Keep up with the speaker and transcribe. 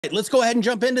Let's go ahead and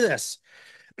jump into this.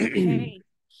 Okay,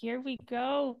 here we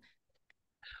go.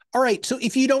 All right. So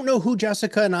if you don't know who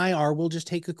Jessica and I are, we'll just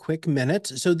take a quick minute.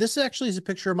 So this actually is a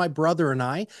picture of my brother and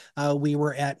I. We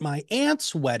were at my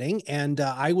aunt's wedding, and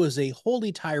I was a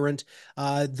holy tyrant.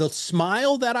 The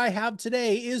smile that I have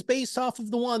today is based off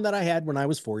of the one that I had when I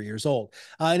was 4 years old.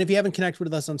 And if you haven't connected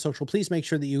with us on social, please make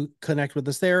sure that you connect with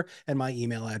us there. And my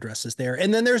email address is there.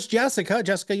 And then there's Jessica.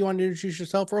 Jessica, you want to introduce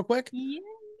yourself real quick? Yes.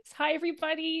 Hi,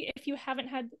 everybody. If you haven't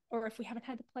had, or if we haven't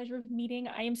had the pleasure of meeting,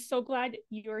 I am so glad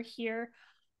you're here.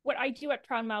 What I do at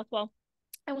Proudmouth, well,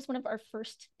 I was one of our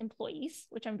first employees,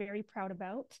 which I'm very proud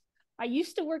about. I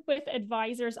used to work with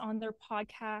advisors on their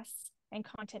podcasts and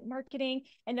content marketing,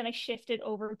 and then I shifted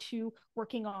over to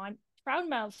working on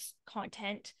Proudmouth's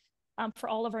content for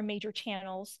all of our major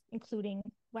channels, including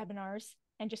webinars.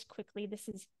 And just quickly, this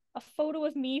is a photo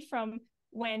of me from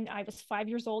when I was 5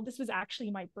 years old. This was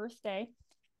actually my birthday.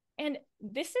 And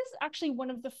this is actually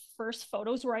one of the first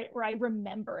photos where I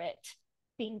remember it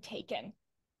being taken,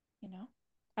 you know.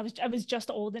 I was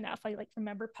just old enough. I like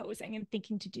remember posing and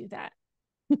thinking to do that.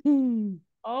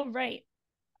 All All right.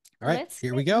 right. Let's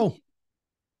Here we get into go.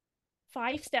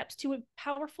 5 steps to a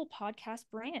powerful podcast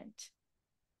brand.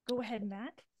 Go ahead,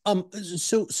 Matt.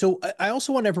 So I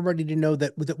also want everybody to know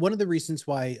that one of the reasons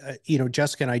why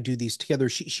Jessica and I do these together,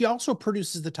 she also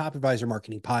produces the Top Advisor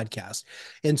Marketing podcast,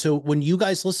 and so when you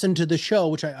guys listen to the show,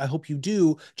 which I hope you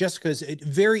do, Jessica is a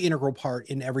very integral part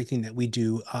in everything that we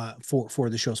do for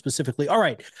the show specifically. All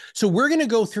right, so we're going to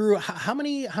go through how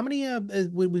many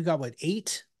we've got what,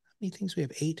 eight? How many things we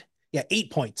have? Eight? Yeah,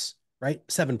 8 points. Right?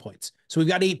 7 points. So we've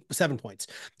got 7 points.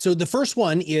 So the first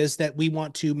one is that we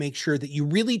want to make sure that you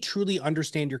really truly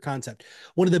understand your concept.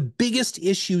 One of the biggest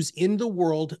issues in the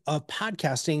world of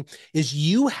podcasting is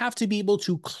you have to be able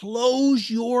to close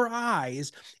your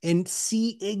eyes and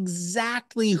see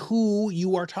exactly who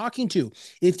you are talking to.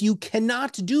 If you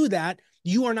cannot do that,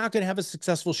 you are not going to have a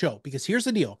successful show, because here's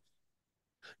the deal.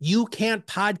 You can't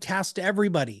podcast to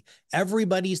everybody.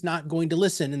 Everybody's not going to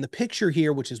listen. In the picture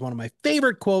here, which is one of my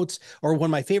favorite quotes, or one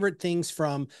of my favorite things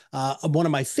from one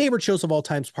of my favorite shows of all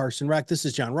times, Parks and Rec. This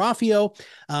is John Raffio,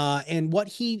 and what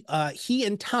he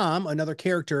and Tom, another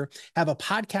character, have a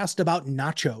podcast about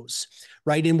nachos,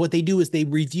 right? And what they do is they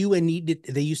review and eat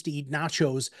it. They used to eat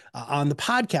nachos on the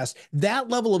podcast. That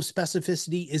level of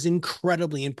specificity is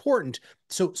incredibly important.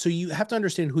 So you have to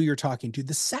understand who you're talking to.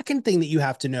 The second thing that you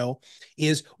have to know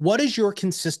is, what is your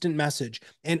consistent message?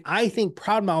 And I think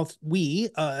Proudmouth,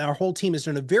 our whole team, has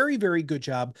done a very, very good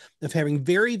job of having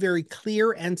very, very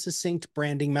clear and succinct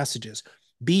branding messages.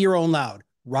 Be your own loud,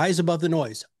 rise above the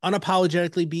noise,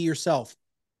 unapologetically be yourself.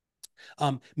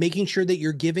 Making sure that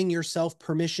you're giving yourself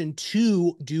permission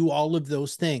to do all of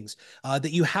those things,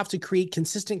 that you have to create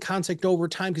consistent content over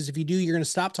time, because if you do, you're going to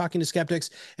stop talking to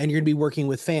skeptics and you're going to be working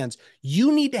with fans.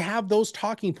 You need to have those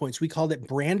talking points. We called it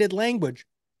branded language.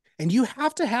 And you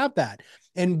have to have that.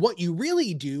 And what you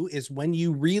really do is, when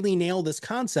you really nail this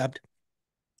concept,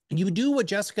 you do what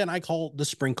Jessica and I call the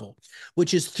sprinkle,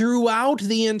 which is throughout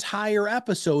the entire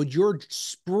episode, you're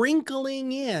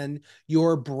sprinkling in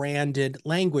your branded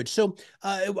language. So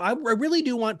I really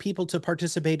do want people to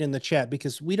participate in the chat,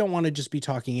 because we don't want to just be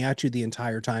talking at you the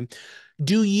entire time.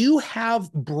 Do you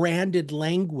have branded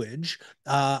language,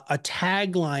 a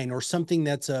tagline, or something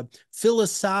that's a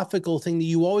philosophical thing that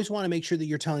you always want to make sure that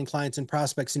you're telling clients and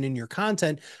prospects and in your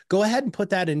content? Go ahead and put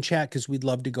that in chat, because we'd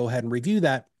love to go ahead and review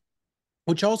that.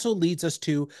 Which also leads us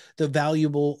to the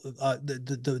valuable,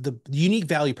 the unique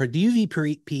value per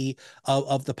UVP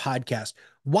of the podcast.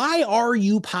 Why are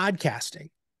you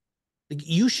podcasting?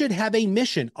 You should have a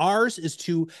mission. Ours is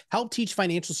to help teach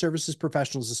financial services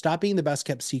professionals to stop being the best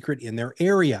kept secret in their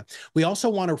area. We also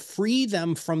want to free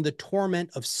them from the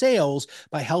torment of sales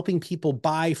by helping people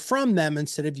buy from them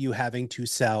instead of you having to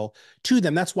sell to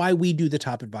them. That's why we do the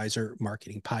Top Advisor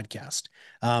Marketing Podcast.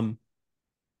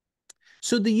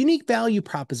 So the unique value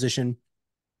proposition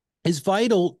is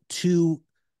vital to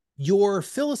your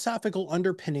philosophical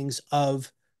underpinnings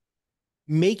of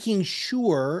making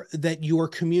sure that you're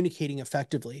communicating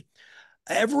effectively.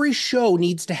 Every show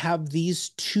needs to have these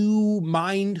two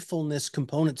mindfulness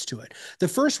components to it. The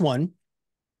first one: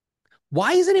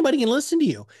 why is anybody going to listen to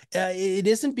you? It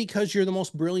isn't because you're the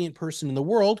most brilliant person in the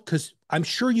world, because I'm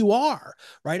sure you are,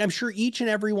 right? I'm sure each and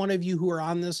every one of you who are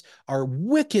on this are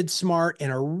wicked smart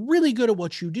and are really good at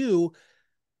what you do.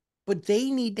 but they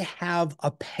need to have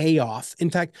a payoff. In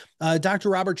fact, Dr.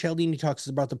 Robert Cialdini talks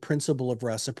about the principle of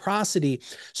reciprocity.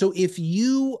 So if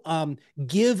you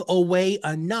give away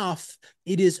enough,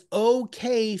 it is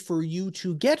okay for you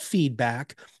to get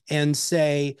feedback and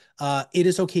say it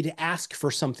is okay to ask for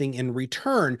something in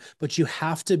return, but you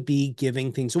have to be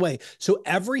giving things away. So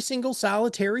every single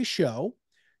solitary show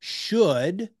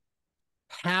should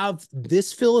have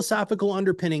this philosophical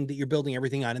underpinning that you're building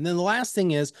everything on. And then the last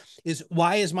thing is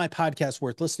why is my podcast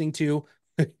worth listening to?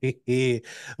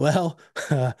 Well,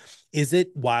 is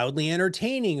it wildly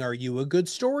entertaining? Are you a good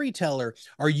storyteller?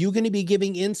 Are you going to be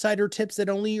giving insider tips that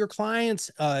only your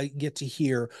clients get to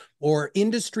hear, or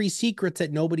industry secrets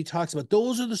that nobody talks about?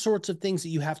 Those are the sorts of things that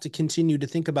you have to continue to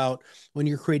think about when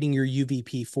you're creating your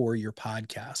UVP for your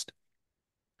podcast.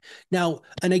 Now,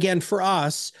 and again, for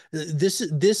us, this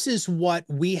is what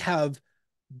we have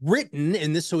written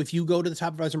in this. So if you go to the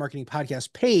Top Advisor Marketing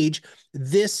Podcast page,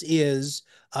 this is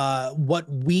what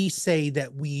we say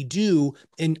that we do.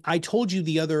 And I told you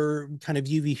the other kind of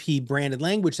UVP branded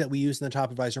language that we use in the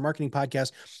Top Advisor Marketing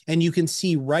Podcast. And you can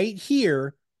see right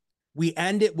here, we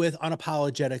end it with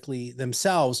unapologetically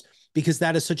themselves, because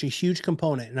that is such a huge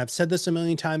component. And I've said this a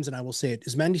million times, and I will say it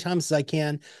as many times as I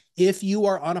can. If you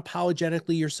are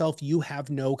unapologetically yourself, you have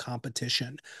no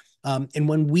competition. And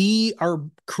when we are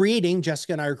creating,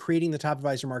 Jessica and I are creating the Top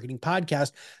Advisor Marketing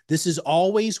Podcast, this is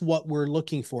always what we're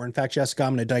looking for. In fact, Jessica,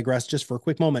 I'm going to digress just for a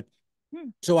quick moment.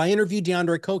 So I interviewed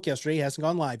DeAndre Koch yesterday. He hasn't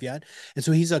gone live yet. And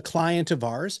so he's a client of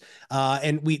ours.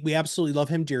 And we absolutely love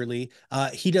him dearly.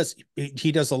 He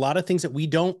does a lot of things that we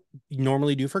don't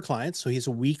normally do for clients. So he's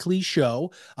a weekly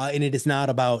show, and it is not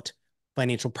about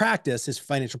financial practice. His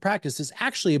financial practice is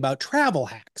actually about travel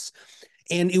hacks.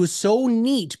 And it was so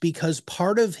neat because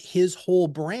part of his whole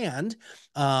brand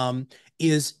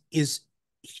is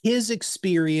his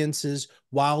experiences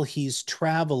while he's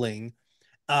traveling.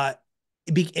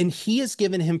 And he has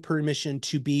given him permission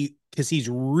to be, because he's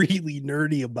really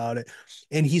nerdy about it,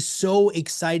 and he's so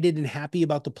excited and happy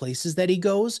about the places that he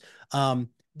goes, that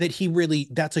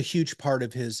that's a huge part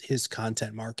of his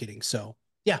content marketing. So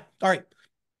yeah. All right,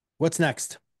 what's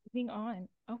next? Moving on.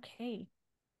 Okay.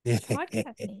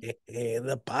 Podcast name.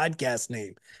 The podcast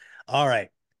name. All right,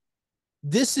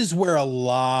 this is where a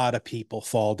lot of people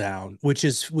fall down, which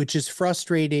is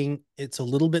frustrating. It's a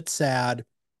little bit sad,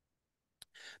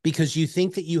 because you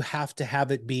think that you have to have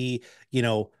it be,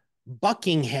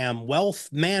 Buckingham Wealth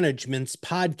Management's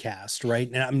podcast, right?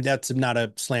 And that's not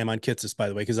a slam on Kitsis, by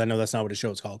the way, because I know that's not what a show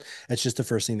is called. That's just the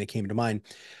first thing that came to mind.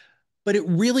 But it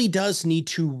really does need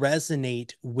to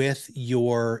resonate with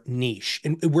your niche.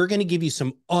 And we're going to give you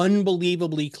some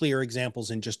unbelievably clear examples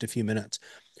in just a few minutes.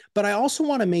 But I also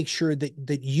want to make sure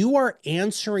that you are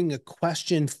answering a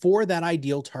question for that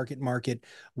ideal target market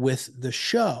with the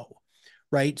show,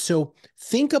 right? So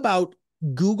think about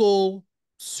Google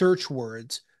search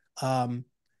words.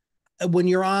 When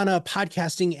you're on a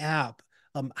podcasting app,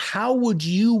 how would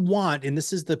you want, and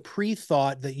this is the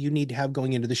pre-thought that you need to have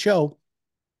going into the show,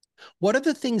 what are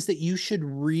the things that you should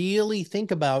really think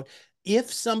about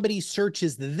if somebody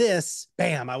searches this,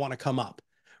 bam, I want to come up,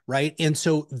 right? And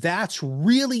so that's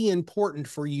really important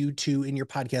for you to, in your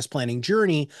podcast planning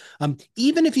journey,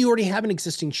 even if you already have an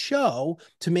existing show,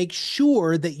 to make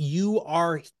sure that you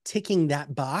are ticking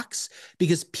that box,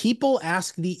 because people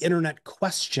ask the internet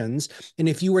questions. And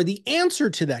if you are the answer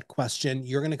to that question,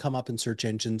 you're going to come up in search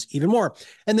engines even more.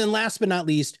 And then last but not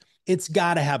least, it's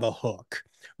got to have a hook,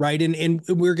 right? And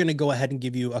we're going to go ahead and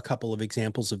give you a couple of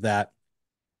examples of that.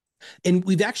 And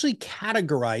we've actually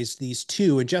categorized these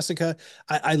too. And Jessica,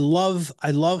 I love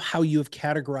how you have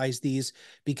categorized these,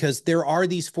 because there are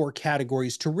these 4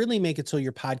 categories to really make it so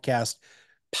your podcast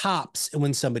pops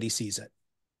when somebody sees it.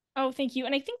 Oh, thank you.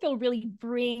 And I think they'll really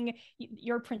bring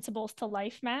your principles to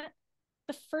life, Matt.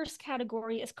 The first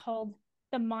category is called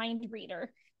the mind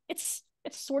reader. It's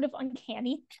sort of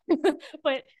uncanny,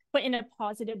 but in a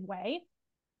positive way.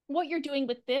 What you're doing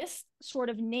with this sort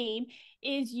of name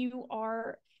is you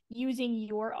are using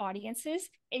your audience's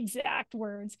exact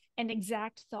words and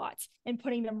exact thoughts and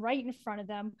putting them right in front of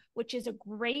them, which is a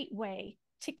great way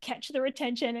to catch their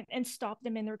attention and stop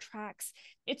them in their tracks.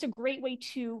 It's a great way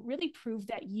to really prove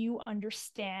that you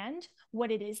understand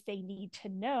what it is they need to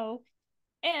know.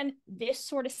 And this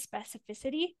sort of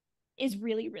specificity is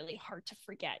really, really hard to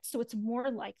forget. So it's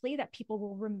more likely that people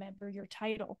will remember your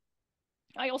title.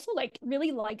 I also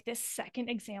really like this second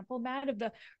example, Matt, of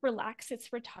the relax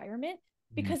it's retirement,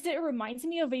 because it reminds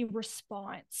me of a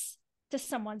response to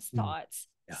someone's thoughts,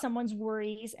 Yeah. someone's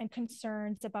worries and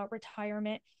concerns about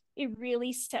retirement. It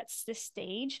really sets the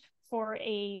stage for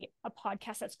a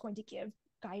podcast that's going to give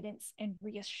guidance and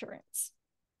reassurance.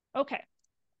 Okay.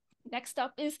 Next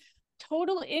up is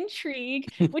total intrigue,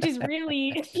 which is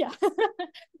really, yeah,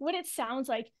 what it sounds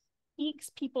like piques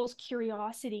people's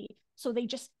curiosity. So they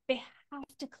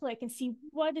have to click and see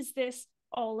what is this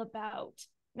all about.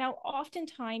 Now,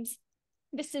 oftentimes,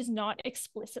 this is not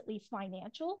explicitly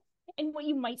financial. And what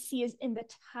you might see is in the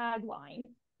tagline,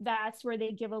 that's where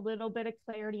they give a little bit of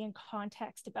clarity and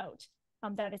context about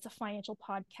that it's a financial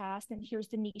podcast and here's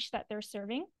the niche that they're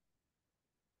serving.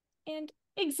 And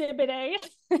Exhibit A,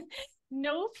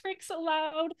 no pricks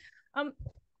allowed. Um,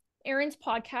 Aaron's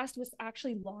podcast was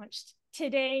actually launched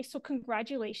today. So,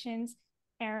 congratulations,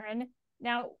 Aaron.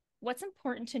 Now, what's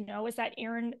important to know is that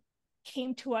Aaron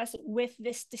came to us with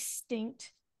this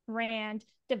distinct brand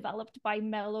developed by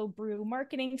Mellow Brew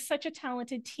Marketing, such a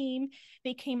talented team.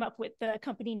 They came up with the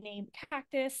company name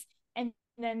Cactus and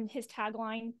then his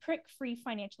tagline, prick free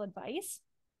financial advice.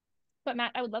 But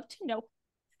Matt, I would love to know,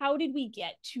 how did we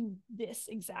get to this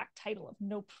exact title of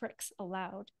no pricks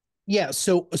allowed? Yeah,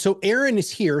 so Aaron is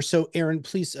here. So Aaron,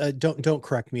 please don't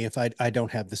correct me if I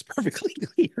don't have this perfectly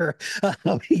clear,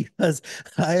 because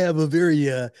I have a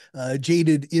very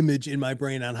jaded image in my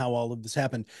brain on how all of this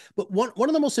happened. But one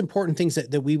of the most important things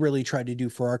that we really try to do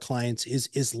for our clients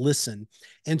is listen.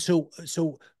 And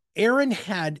so Aaron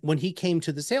had, when he came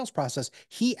to the sales process,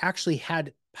 he actually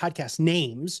had podcast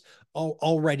names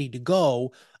all ready to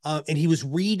go, and he was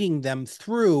reading them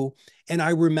through. And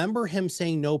I remember him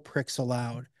saying "no pricks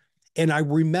allowed." And I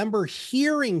remember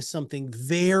hearing something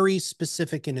very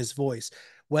specific in his voice,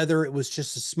 whether it was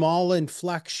just a small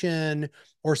inflection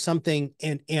or something.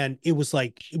 And it was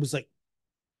like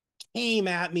came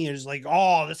at me and was like,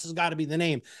 oh, this has got to be the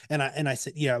name. And I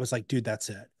said, yeah, I was like, dude, that's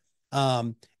it.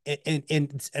 And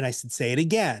I said, say it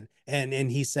again. And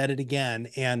he said it again.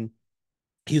 And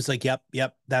he was like, yep,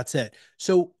 that's it.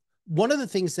 So one of the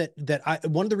things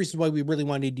one of the reasons why we really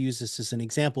wanted to use this as an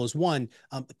example is one,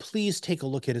 please take a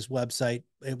look at his website,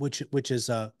 which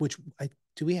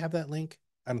do we have that link?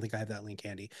 I don't think I have that link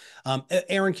handy.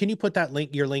 Aaron, can you put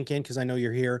your link in? Cause I know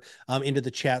you're here, into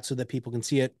the chat so that people can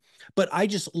see it. But I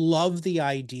just love the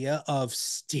idea of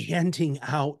standing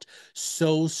out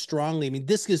so strongly. I mean,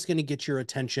 this is going to get your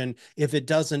attention. If it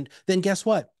doesn't, then guess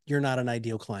what? You're not an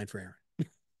ideal client for Aaron.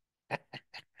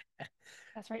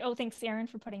 That's right. Oh, thanks, Aaron,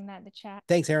 for putting that in the chat.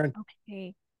 Thanks, Aaron.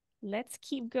 Okay, let's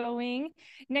keep going.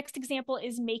 Next example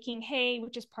is making hay,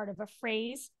 which is part of a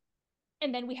phrase.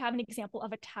 And then we have an example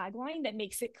of a tagline that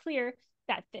makes it clear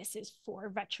that this is for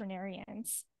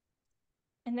veterinarians.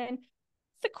 And then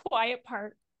the quiet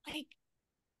part, like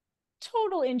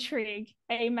total intrigue,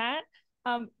 eh, Matt?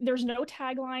 There's no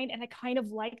tagline, and I kind of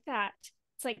like that.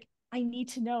 It's like, I need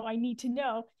to know, I need to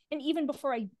know. And even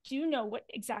before I do know what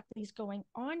exactly is going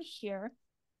on here,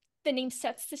 the name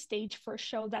sets the stage for a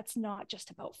show that's not just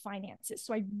about finances.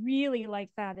 So I really like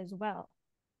that as well.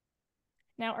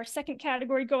 Now, our second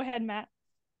category, go ahead, Matt.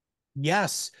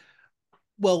 Yes.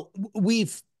 Well, we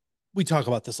talk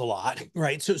about this a lot,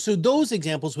 right? So those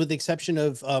examples, with the exception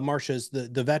of Marcia's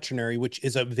the veterinary, which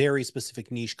is a very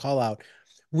specific niche call out,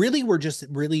 really were just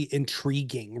really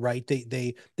intriguing, right?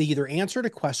 They either answered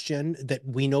a question that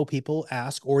we know people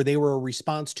ask, or they were a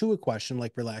response to a question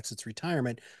like "Relax, it's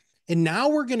retirement." And now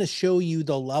we're going to show you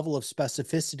the level of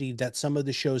specificity that some of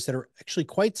the shows that are actually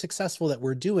quite successful that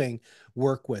we're doing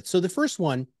work with. So the first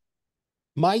one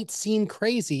might seem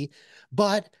crazy,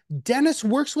 but Dennis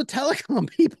works with telecom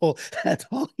people. That's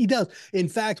all he does. In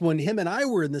fact, when him and I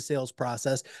were in the sales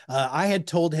process, I had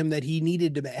told him that he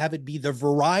needed to have it be the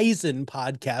Verizon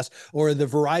podcast or the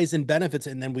Verizon benefits.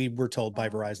 And then we were told by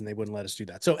Verizon they wouldn't let us do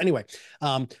that. So anyway,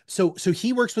 so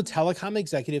he works with telecom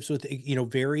executives with,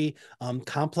 very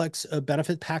complex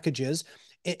benefit packages.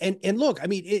 And look, I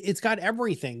mean, it's got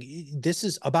everything. This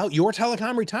is about your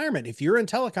telecom retirement. If you're in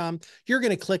telecom, you're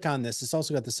going to click on this. It's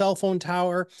also got the cell phone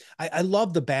tower. I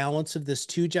love the balance of this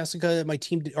too, Jessica.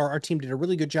 Our team did a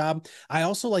really good job. I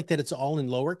also like that it's all in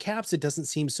lower caps. It doesn't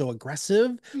seem so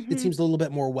aggressive. It seems a little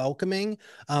bit more welcoming.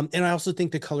 And I also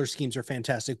think the color schemes are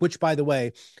fantastic, which, by the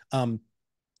way,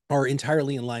 are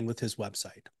entirely in line with his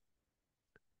website.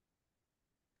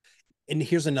 And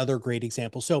here's another great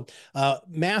example. So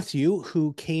Matthew,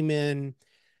 who came in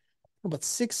about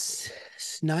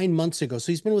 9 months ago,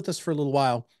 so he's been with us for a little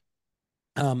while.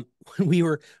 Um,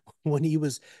 when he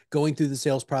was going through the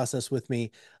sales process with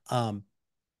me,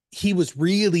 he was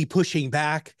really pushing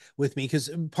back with me, because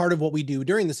part of what we do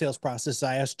during the sales process,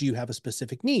 I asked, do you have a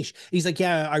specific niche? He's like,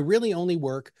 yeah, I really only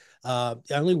work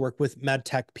with med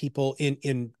tech people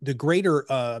in the greater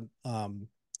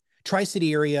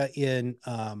Tri-City area in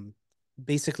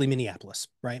basically Minneapolis,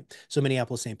 right? So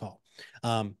Minneapolis, St. Paul.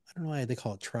 I don't know why they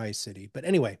call it Tri-City, but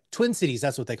anyway, Twin Cities,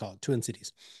 that's what they call it, Twin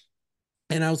Cities.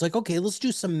 And I was like, okay, let's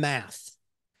do some math.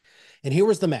 And here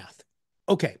was the math.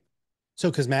 Okay. So,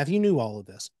 because Matthew knew all of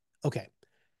this. Okay.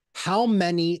 How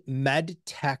many med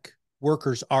tech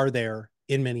workers are there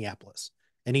in Minneapolis?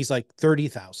 And he's like,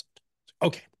 30,000.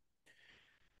 Okay.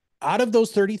 Out of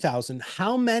those 30,000,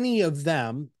 how many of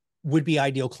them would be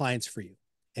ideal clients for you?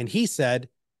 And he said,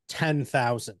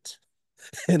 10,000.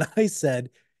 And I said,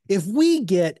 if we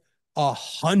get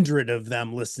 100 of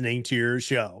them listening to your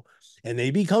show and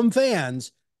they become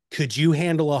fans, could you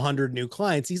handle 100 new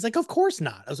clients? He's like, of course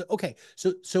not. I was like, okay.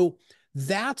 So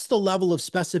that's the level of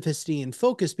specificity and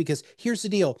focus, because here's the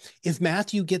deal. If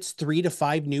Matthew gets 3 to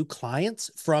 5 new clients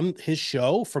from his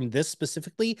show, from this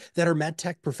specifically, that are med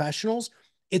tech professionals,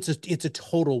 it's a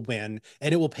total win,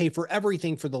 and it will pay for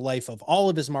everything for the life of all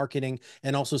of his marketing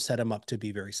and also set him up to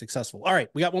be very successful. All right,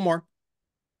 we got one more.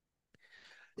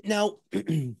 Now,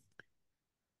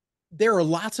 there are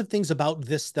lots of things about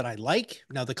this that I like.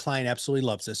 Now, the client absolutely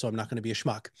loves this, so I'm not going to be a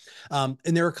schmuck. And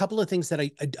there are a couple of things that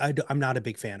I'm not a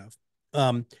big fan of.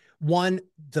 One,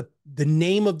 the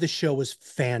name of the show is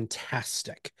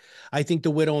fantastic. I think the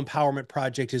Widow Empowerment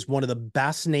Project is one of the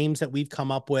best names that we've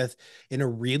come up with in a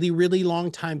really, really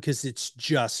long time, because it's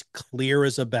just clear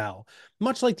as a bell,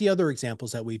 much like the other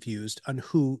examples that we've used on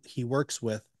who he works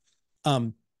with.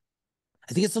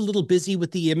 I think it's a little busy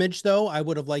with the image, though. I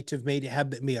would have liked to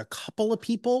have me a couple of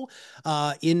people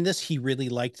in this. He really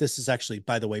liked this. Is actually,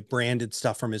 by the way, branded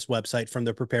stuff from his website, from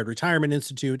the Prepared Retirement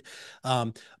Institute.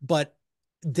 But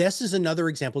this is another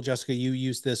example, Jessica. You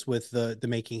used this with the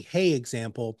making hay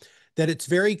example, that it's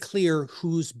very clear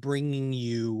who's bringing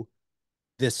you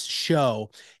this show.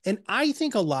 And I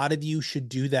think a lot of you should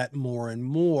do that more and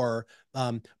more.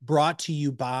 Brought to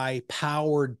you by,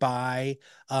 powered by.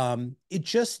 It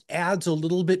just adds a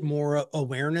little bit more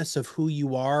awareness of who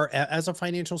you are as a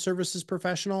financial services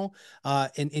professional,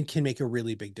 and can make a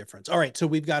really big difference. All right, so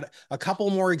we've got a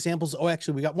couple more examples. Oh,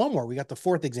 actually, we got one more. We got the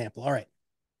fourth example. All right.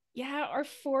 Yeah, our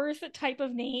fourth type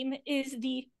of name is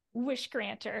the wish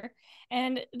granter.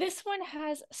 And this one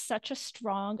has such a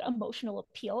strong emotional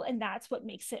appeal, and that's what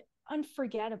makes it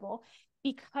unforgettable,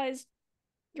 because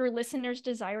your listener's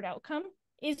desired outcome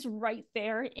is right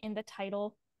there in the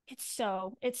title. It's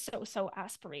so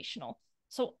aspirational.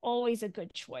 So always a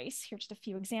good choice. Here's just a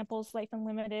few examples. Life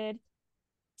Unlimited,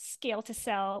 Scale to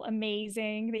Sell,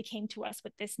 amazing. They came to us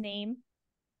with this name.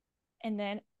 And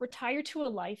then Retire to a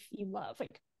Life You Love.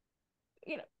 Like,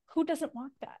 who doesn't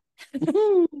want that?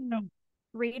 So,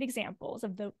 great examples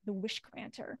of the wish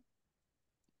granter.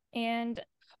 And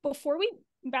before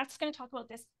Matt's going to talk about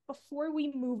this. Before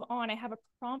we move on, I have a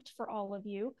prompt for all of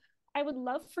you. I would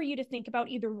love for you to think about,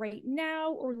 either right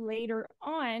now or later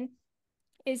on,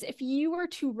 is if you were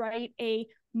to write a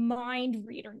mind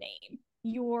reader name,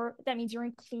 that means you're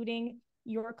including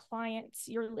your clients,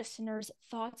 your listeners'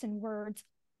 thoughts and words.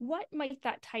 What might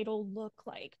that title look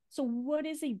like? So what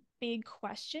is a big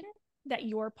question that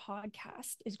your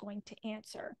podcast is going to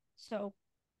answer? So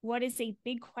what is a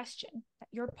big question that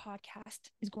your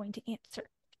podcast is going to answer?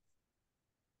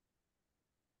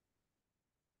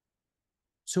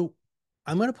 So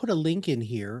I'm going to put a link in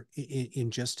here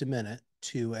in just a minute,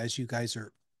 to, as you guys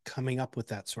are coming up with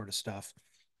that sort of stuff.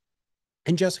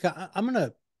 And Jessica, I'm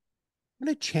going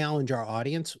to challenge our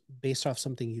audience based off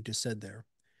something you just said there,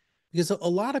 because a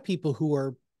lot of people who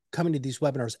are coming to these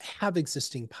webinars have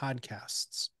existing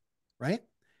podcasts, right?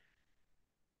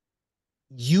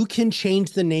 You can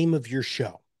change the name of your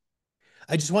show.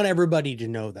 I just want everybody to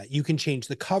know that you can change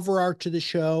the cover art to the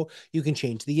show. You can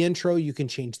change the intro. You can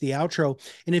change the outro.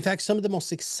 And in fact, some of the most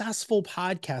successful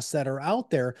podcasts that are out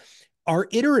there are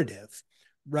iterative,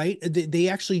 right? They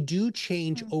actually do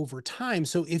change over time.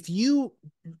 So if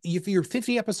you're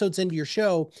 50 episodes into your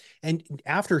show, and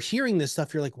after hearing this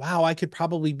stuff, you're like, wow, I could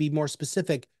probably be more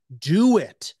specific, do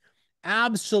it.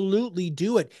 Absolutely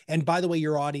do it. And by the way,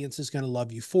 your audience is going to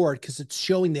love you for it, because it's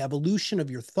showing the evolution of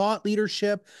your thought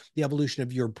leadership, the evolution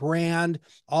of your brand.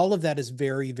 All of that is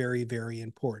very, very, very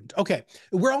important. Okay.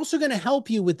 We're also going to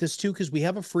help you with this too, because we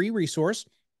have a free resource.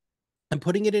 I'm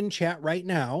putting it in chat right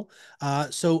now.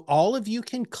 So all of you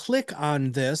can click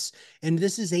on this. And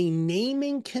this is a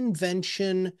naming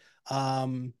convention. I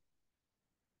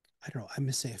don't know.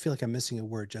 I feel like I'm missing a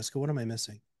word. Jessica, what am I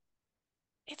missing?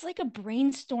 It's like a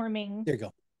brainstorming There you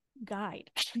go. guide.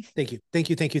 Thank you. Thank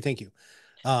you. Thank you. Thank you.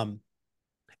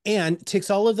 And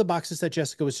ticks all of the boxes that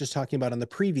Jessica was just talking about on the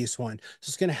previous one. So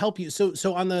it's going to help you.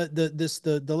 So on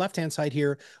the left-hand side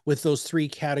here with those 3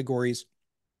 categories,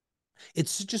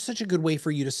 It's just such a good way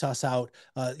for you to suss out,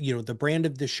 the brand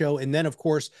of the show. And then, of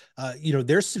course,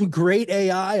 there's some great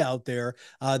AI out there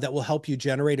that will help you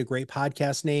generate a great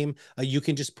podcast name. You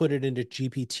can just put it into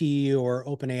GPT or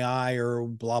OpenAI or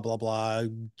blah, blah, blah,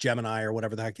 Gemini or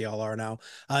whatever the heck they all are now.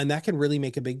 And that can really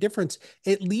make a big difference,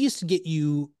 at least get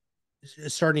you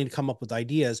starting to come up with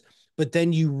ideas. But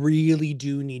then you really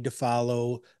do need to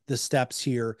follow the steps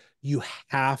here. You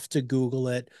have to Google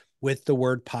it with the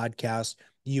word podcast.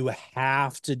 You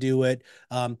have to do it,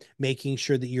 making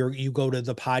sure that you go to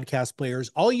the podcast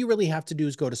players. All you really have to do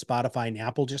is go to Spotify and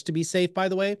Apple, just to be safe, by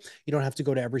the way. You don't have to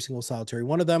go to every single solitary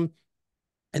one of them.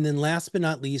 And then last but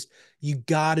not least, you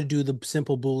got to do the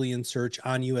simple Boolean search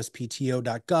on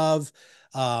uspto.gov,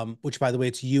 which, by the way,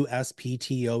 it's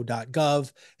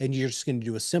uspto.gov. And you're just going to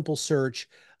do a simple search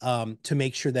to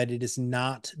make sure that it has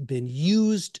not been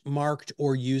used, marked,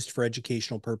 or used for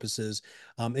educational purposes.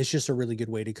 It's just a really good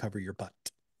way to cover your butt.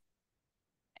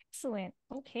 Excellent.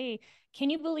 Okay. Can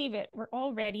you believe it? We're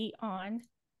already on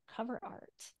cover art.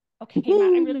 Okay, Matt,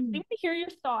 I really want to hear your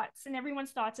thoughts and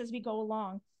everyone's thoughts as we go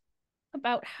along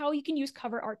about how you can use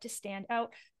cover art to stand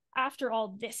out. After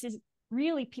all, this is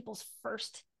really people's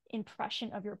first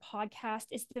impression of your podcast.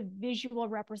 It's the visual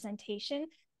representation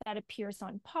that appears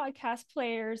on podcast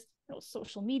players,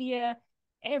 social media,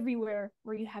 everywhere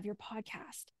where you have your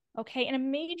podcast. Okay, and a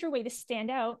major way to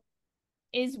stand out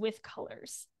is with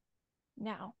colors.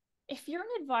 Now, if you're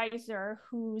an advisor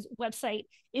whose website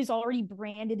is already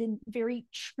branded in very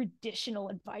traditional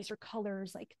advisor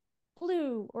colors like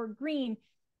blue or green,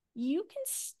 you can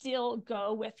still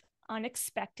go with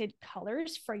unexpected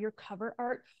colors for your cover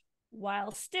art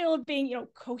while still being,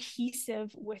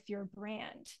 cohesive with your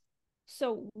brand.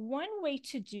 So one way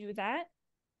to do that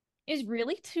is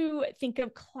really to think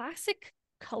of classic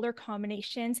color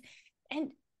combinations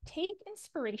and take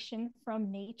inspiration from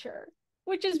nature,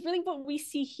 which is really what we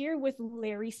see here with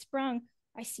Larry Sprung.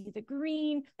 I see the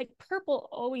green, like purple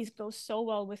always goes so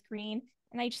well with green.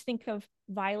 And I just think of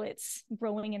violets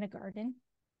growing in a garden.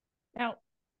 Now,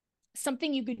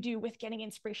 something you could do with getting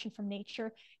inspiration from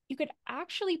nature, you could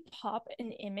actually pop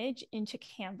an image into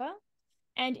Canva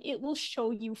and it will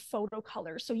show you photo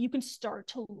colors. So you can start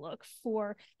to look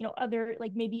for, other,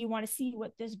 like maybe you want to see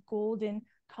what this golden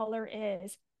color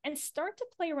is and start to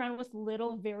play around with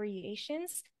little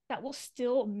variations that will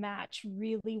still match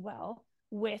really well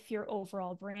with your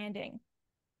overall branding.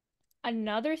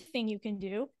 Another thing you can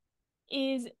do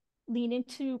is lean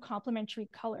into complementary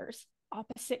colors,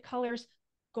 opposite colors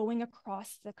going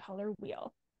across the color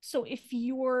wheel. So if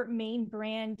your main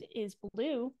brand is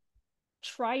blue,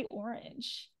 try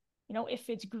orange. If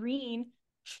it's green,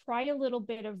 try a little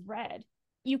bit of red.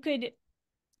 You could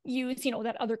use,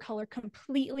 that other color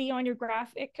completely on your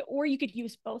graphic, or you could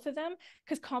use both of them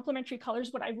because complementary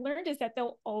colors, what I've learned is that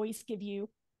they'll always give you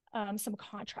some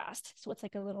contrast. So it's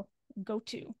like a little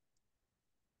go-to.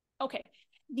 Okay.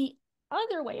 The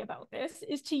other way about this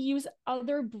is to use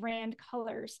other brand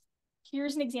colors.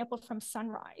 Here's an example from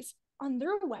Sunrise. On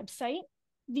their website,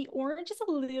 the orange is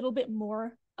a little bit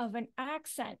more of an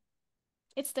accent.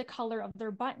 It's the color of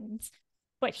their buttons.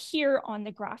 But here on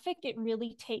the graphic, it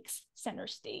really takes center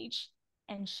stage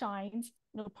and shines,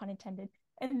 no pun intended.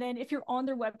 And then if you're on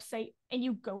their website and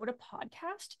you go to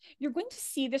podcast, you're going to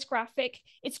see this graphic.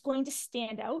 It's going to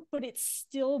stand out, but it's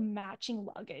still matching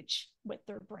luggage with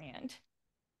their brand.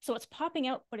 So it's popping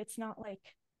out, but it's not like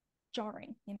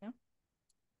jarring,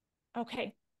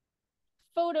 Okay.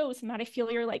 Photos, Matt, I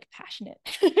feel you're like passionate.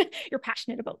 You're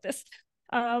passionate about this.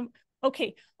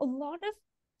 Okay.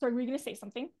 Sorry, were you going to say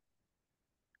something?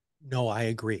 No, I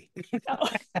agree. Oh.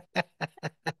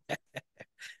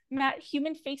 Matt,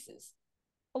 human faces.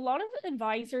 A lot of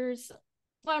advisors,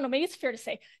 I don't know, maybe it's fair to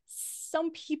say,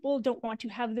 some people don't want to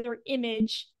have their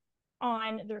image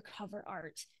on their cover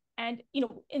art. And,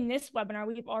 in this webinar,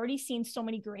 we've already seen so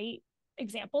many great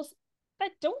examples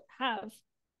that don't have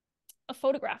a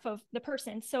photograph of the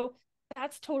person. So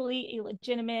that's totally a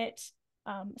legitimate,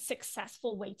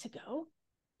 successful way to go.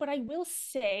 But I will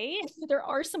say there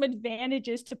are some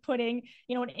advantages to putting,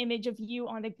 an image of you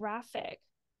on the graphic.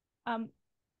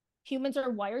 Humans are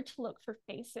wired to look for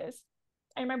faces.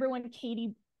 I remember when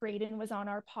Katie Braden was on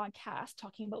our podcast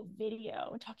talking about video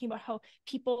and talking about how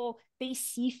people, they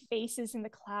see faces in the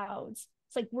clouds.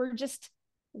 It's like we're just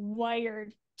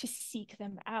wired to seek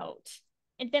them out.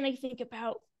 And then I think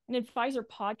about an advisor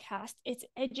podcast. It's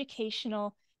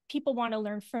educational. People want to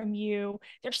learn from you.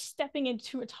 They're stepping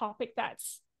into a topic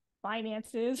that's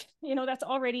finances, that's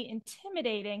already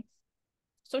intimidating.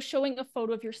 So showing a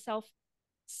photo of yourself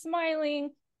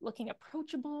smiling, looking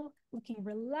approachable, looking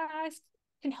relaxed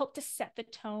can help to set the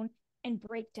tone and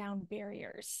break down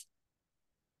barriers.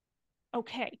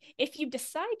 Okay, if you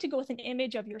decide to go with an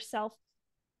image of yourself,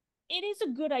 it is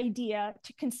a good idea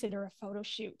to consider a photo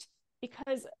shoot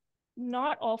because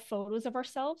not all photos of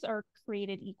ourselves are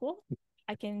created equal.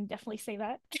 I can definitely say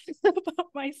that about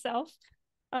myself.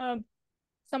 Um,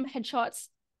 some headshots,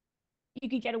 you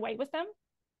could get away with them,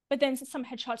 but then some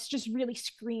headshots just really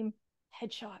scream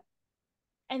headshot.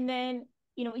 And then,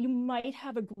 you might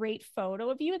have a great photo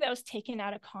of you that was taken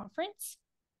at a conference,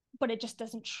 but it just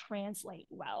doesn't translate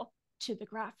well to the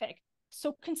graphic.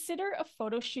 So consider a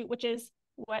photo shoot, which is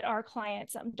what our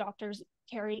clients, doctors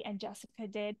Carrie and Jessica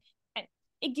did. And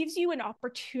it gives you an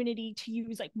opportunity to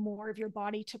use like more of your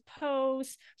body to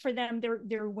pose. For them,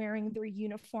 they're wearing their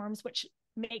uniforms, which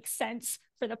makes sense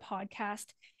for the podcast.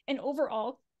 And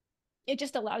overall, it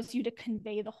just allows you to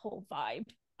convey the whole vibe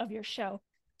of your show.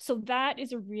 So that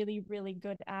is a really, really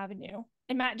good avenue.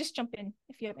 And Matt, just jump in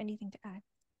if you have anything to add.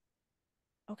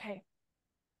 Okay.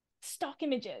 Stock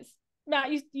images. Matt,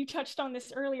 you touched on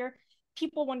this earlier.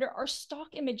 People wonder, are stock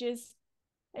images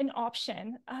an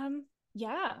option?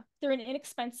 Yeah, they're an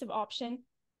inexpensive option,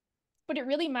 but it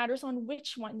really matters on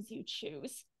which ones you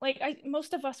choose. Like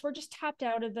most of us, we're just tapped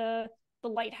out of the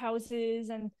lighthouses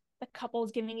and the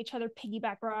couples giving each other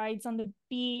piggyback rides on the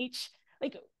beach.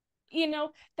 Like,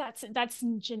 that's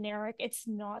generic. It's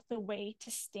not the way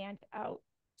to stand out.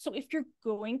 So if you're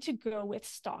going to go with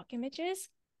stock images,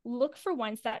 look for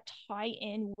ones that tie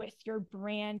in with your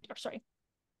brand, or sorry,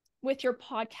 with your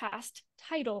podcast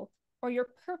title or your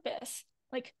purpose,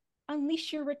 like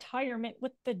unleash your retirement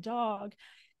with the dog.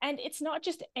 And it's not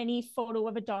just any photo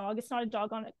of a dog. It's not a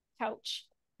dog on a couch,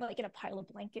 like in a pile of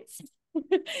blankets,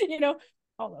 you know,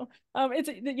 although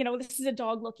this is a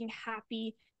dog looking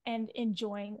happy and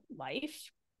enjoying life.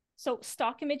 So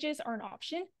stock images are an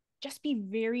option. Just be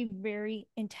very, very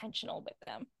intentional with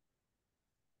them.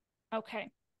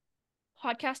 Okay.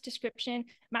 Podcast description.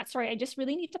 Matt, sorry, I just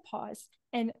really need to pause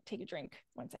and take a drink.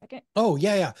 1 second. Oh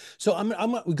yeah, yeah. So I'm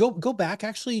gonna go back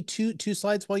actually two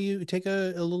slides while you take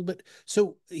a little bit.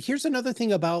 So here's another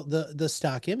thing about the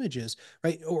stock images,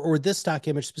 right? Or this stock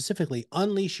image specifically.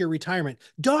 Unleash your retirement.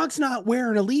 Dog's not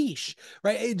wearing a leash,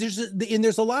 right? There's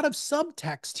a lot of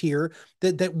subtext here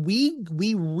that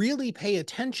we really pay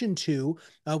attention to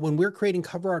when we're creating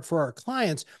cover art for our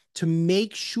clients to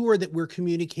make sure that we're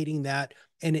communicating that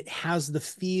and it has the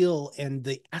feel and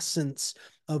the essence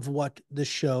of what the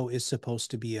show is supposed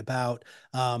to be about.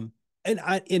 And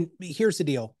here's the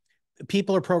deal.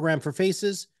 People are programmed for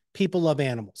faces. People love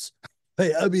animals.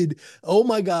 I mean, oh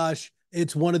my gosh,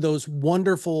 it's one of those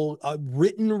wonderful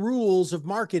written rules of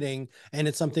marketing, and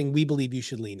it's something we believe you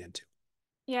should lean into.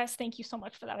 Yes, thank you so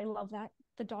much for that. I love that.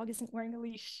 The dog isn't wearing a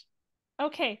leash.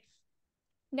 Okay,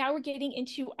 now we're getting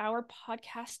into our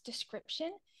podcast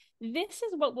description. This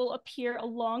is what will appear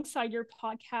alongside your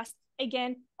podcast,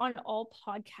 again, on all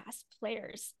podcast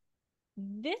players.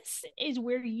 This is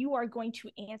where you are going to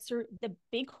answer the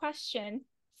big question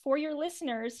for your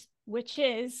listeners, which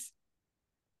is,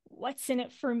 what's in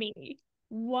it for me?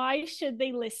 Why should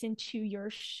they listen to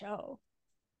your show?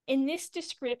 In this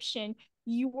description,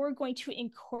 you are going to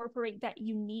incorporate that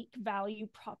unique value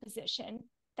proposition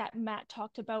that Matt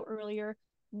talked about earlier.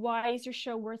 Why is your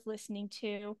show worth listening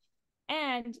to?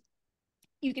 And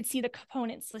you can see the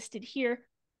components listed here.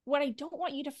 What I don't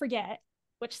want you to forget,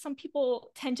 which some people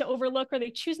tend to overlook or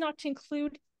they choose not to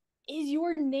include, is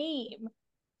your name.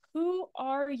 Who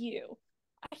are you?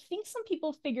 I think some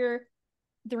people figure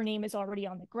their name is already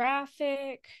on the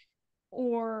graphic,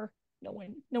 or no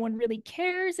one really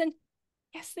cares. And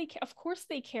yes, of course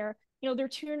they care. They're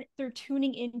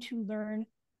tuning in to learn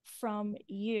from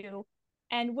you.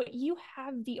 And what you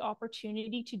have the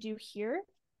opportunity to do here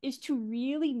is to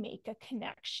really make a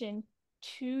connection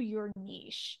to your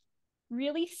niche.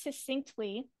 Really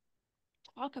succinctly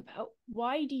talk about,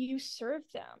 why do you serve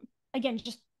them? Again,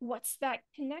 just what's that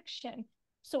connection?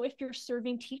 So if you're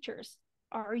serving teachers,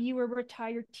 are you a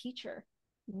retired teacher?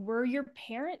 Were your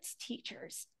parents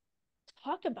teachers?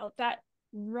 Talk about that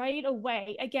right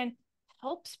away. Again,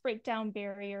 helps break down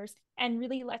barriers and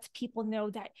really lets people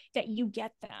know that you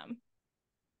get them.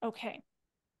 Okay.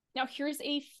 Now here's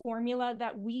a formula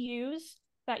that we use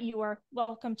that you are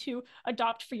welcome to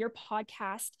adopt for your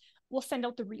podcast. We'll send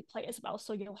out the replay as well,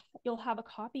 so you'll have a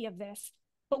copy of this.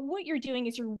 But what you're doing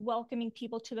is you're welcoming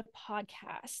people to the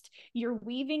podcast. You're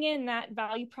weaving in that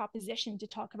value proposition to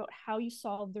talk about how you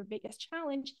solve their biggest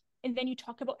challenge. And then you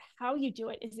talk about how you do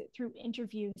it. Is it through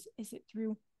interviews? Is it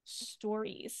through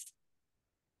stories?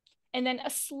 And then a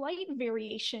slight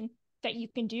variation that you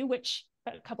can do, which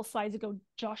a couple slides ago,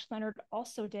 Josh Leonard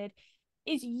also did,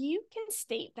 is you can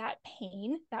state that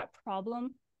pain, that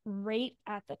problem right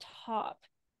at the top.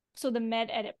 So the Med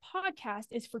Edit podcast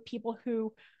is for people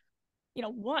who,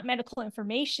 want medical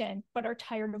information, but are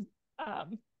tired of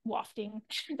wafting,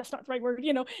 that's not the right word,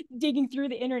 digging through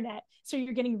the internet. So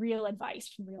you're getting real advice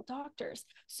from real doctors.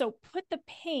 So put the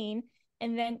pain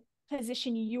and then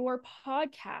position your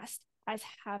podcast as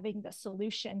having the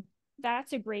solution.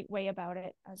 That's a great way about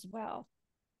it as well.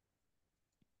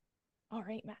 All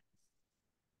right,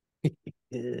 Matt.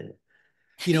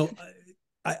 you know,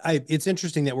 it's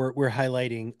interesting that we're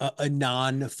highlighting a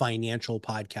non-financial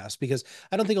podcast, because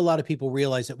I don't think a lot of people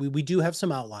realize that we do have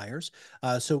some outliers.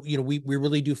 So we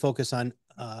really do focus on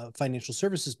financial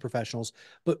services professionals,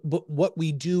 but what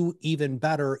we do even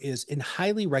better is in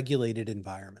highly regulated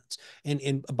environments.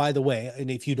 And by the way,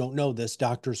 and if you don't know this,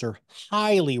 doctors are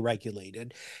highly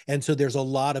regulated, and so there's a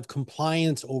lot of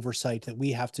compliance oversight that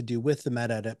we have to do with the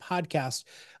MedEdit podcast,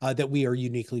 that we are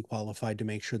uniquely qualified to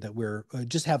make sure that we're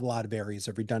just have a lot of areas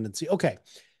of redundancy. Okay,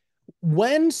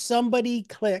 when somebody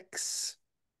clicks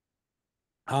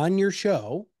on your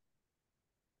show,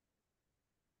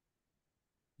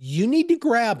 you need to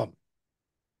grab them.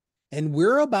 And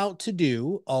we're about to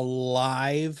do a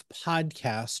live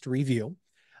podcast review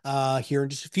here in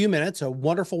just a few minutes. A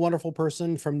wonderful, wonderful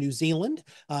person from New Zealand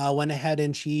went ahead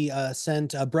and she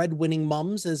sent bread-winning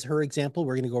mums as her example.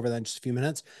 We're going to go over that in just a few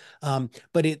minutes.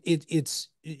 But it's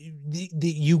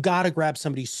you got to grab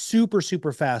somebody super,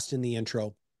 super fast in the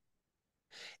intro.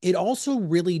 It also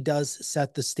really does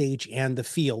set the stage and the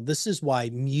feel. This is why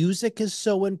music is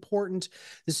so important.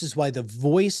 This is why the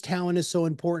voice talent is so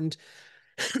important.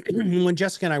 When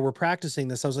Jessica and I were practicing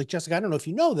this, I was like, Jessica, I don't know if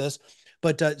you know this,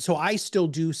 but so I still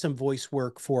do some voice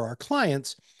work for our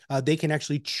clients. They can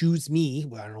actually choose me.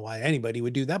 Well, I don't know why anybody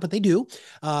would do that, but they do,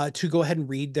 to go ahead and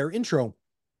read their intro.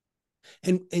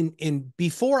 And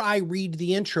before I read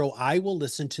the intro, I will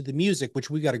listen to the music, which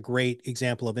we got a great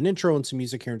example of an intro and some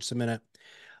music here in just a minute.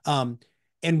 Um,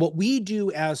 and what we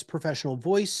do as professional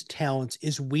voice talents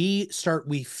is we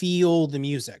feel the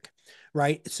music,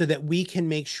 right? So that we can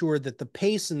make sure that the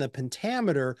pace and the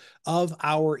pentameter of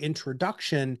our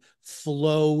introduction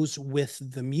flows with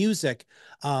the music.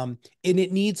 And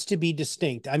it needs to be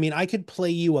distinct. I mean, I could play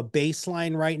you a bass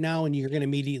line right now and you're going to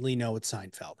immediately know it's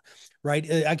Seinfeld,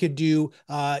 right? I could do,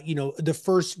 the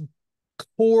first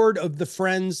chord of the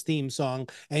Friends theme song,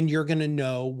 and you're going to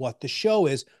know what the show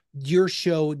is. Your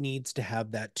show needs to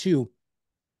have that too.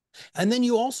 And then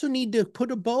you also need to put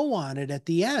a bow on it at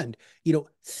the end.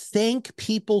 Thank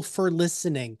people for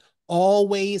listening.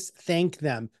 Always thank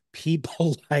them.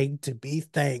 People like to be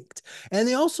thanked. And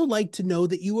they also like to know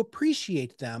that you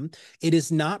appreciate them. It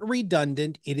is not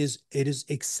redundant. It is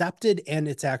accepted, and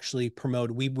it's actually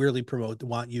promoted. We really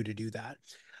want you to do that.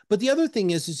 But the other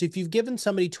thing is if you've given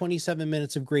somebody 27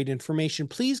 minutes of great information,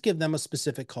 please give them a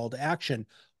specific call to action.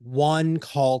 One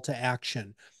call to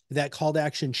action. That call to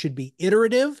action should be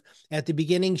iterative. At the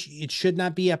beginning, it should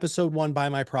not be episode 1, buy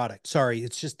my product. Sorry,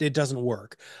 it doesn't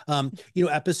work.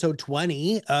 Episode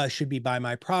 20 should be buy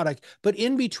my product. But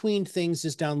in between things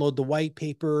is download the white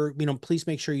paper. Please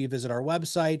make sure you visit our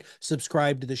website,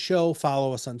 subscribe to the show,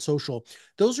 follow us on social.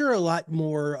 Those are a lot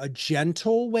more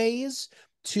gentle ways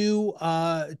to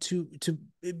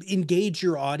engage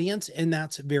your audience, and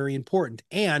that's very important.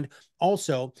 And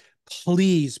also,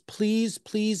 please, please,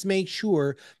 please make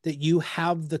sure that you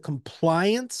have the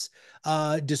compliance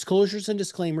disclosures and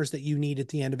disclaimers that you need at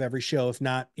the end of every show. If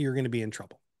not, you're going to be in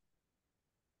trouble.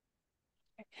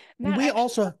 Matt, We actually,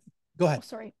 also go ahead. oh,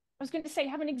 sorry. I was going to say,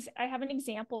 I have an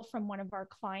example from one of our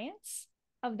clients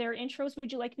of their intros.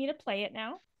 Would you like me to play it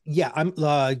now? Yeah,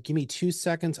 give me 2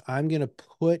 seconds. I'm going to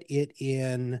put it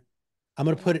in. I'm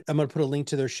going to put a link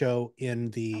to their show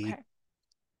in the. Okay.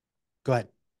 Go ahead.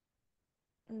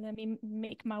 Let me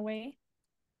make my way.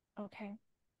 Okay.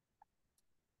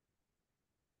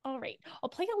 All right. I'll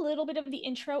play a little bit of the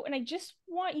intro, and I just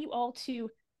want you all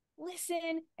to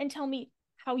listen and tell me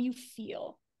how you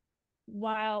feel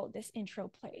while this intro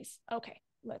plays. Okay,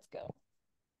 let's go.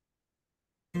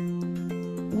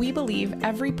 We believe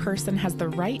every person has the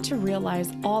right to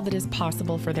realize all that is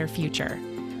possible for their future.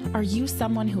 Are you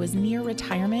someone who is near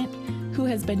retirement, who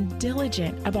has been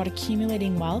diligent about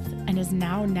accumulating wealth and is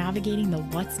now navigating the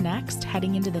what's next,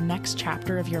 heading into the next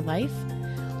chapter of your life?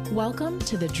 Welcome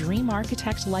to the Dream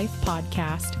Architect Life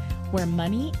podcast, where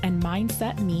money and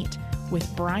mindset meet, with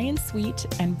Brian Sweet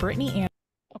and Brittany Anderson.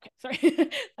 Okay, sorry.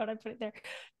 Thought I'd put it there.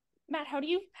 Matt, how do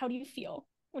you feel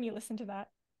when you listen to that?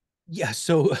 Yeah,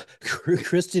 so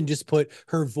Kristen just put,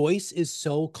 her voice is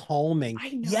so calming. I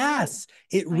know. Yes,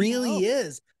 it really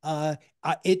is.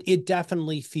 It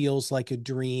definitely feels like a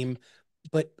dream.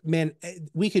 But man,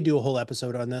 we could do a whole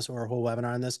episode on this or a whole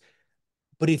webinar on this.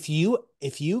 But if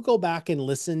you go back and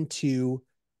listen to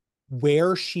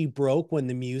where she broke when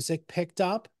the music picked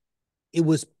up, it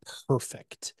was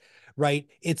perfect, right?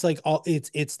 It's like all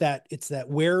it's that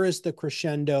where is the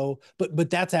crescendo, but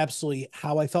that's absolutely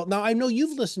how I felt. Now I know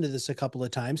you've listened to this a couple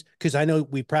of times because I know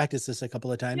we practiced this a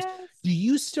couple of times. Yes. Do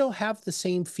you still have the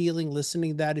same feeling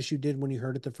listening to that as you did when you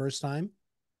heard it the first time?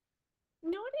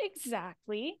 Not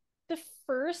exactly. The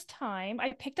first time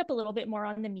I picked up a little bit more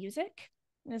on the music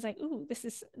and I was like, ooh, this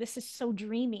is so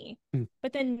dreamy. Hmm.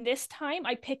 But then this time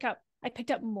I picked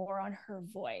up more on her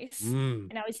voice. Mm.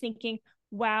 And I was thinking,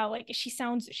 wow, like she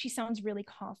sounds really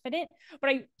confident. But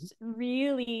I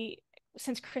really,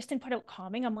 since Kristen put out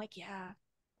calming, I'm like, yeah,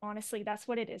 honestly, that's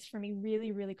what it is for me.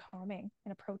 Really, really calming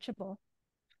and approachable.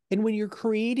 And when you're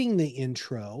creating the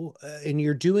intro and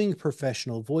you're doing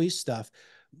professional voice stuff,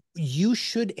 you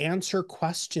should answer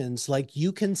questions like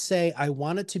you can say, I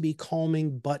want it to be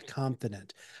calming but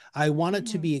confident. I want it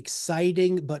to Mhm. be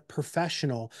exciting but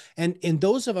professional. And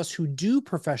those of us who do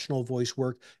professional voice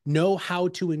work know how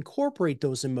to incorporate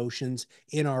those emotions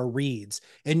in our reads.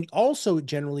 And also,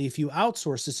 generally, if you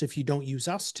outsource this, if you don't use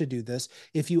us to do this,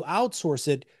 if you outsource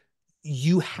it,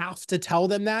 you have to tell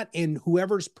them that, and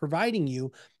whoever's providing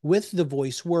you with the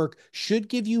voice work should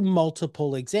give you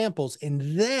multiple examples. And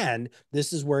then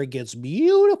this is where it gets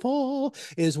beautiful,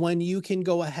 is when you can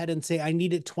go ahead and say, I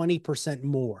need it 20%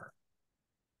 more.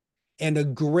 And a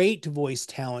great voice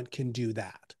talent can do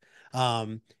that.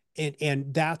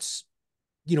 And that's,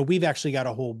 we've actually got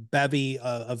a whole bevy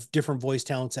of different voice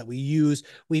talents that we use.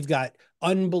 We've got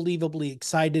unbelievably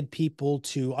excited people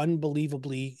to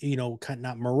unbelievably, kind of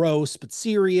not morose, but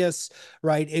serious,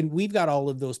 right? And we've got all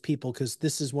of those people because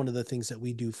this is one of the things that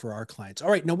we do for our clients. All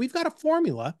right, now we've got a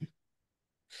formula.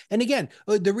 And again,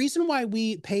 the reason why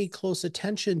we pay close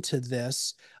attention to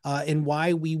this and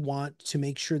why we want to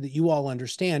make sure that you all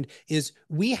understand is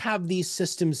we have these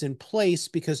systems in place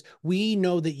because we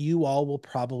know that you all will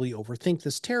probably overthink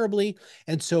this terribly.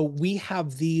 And so we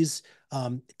have these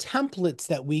templates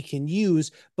that we can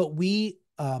use, but we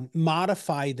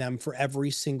modify them for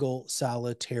every single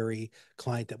solitary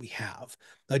client that we have.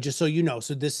 Just so you know,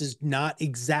 so this is not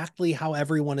exactly how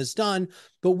everyone is done,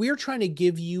 but we're trying to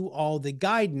give you all the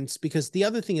guidance because the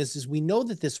other thing is we know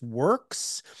that this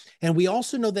works. And we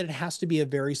also know that it has to be a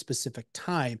very specific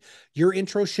time. Your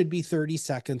intro should be 30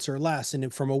 seconds or less.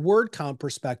 And from a word count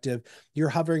perspective, you're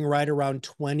hovering right around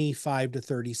 25 to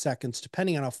 30 seconds,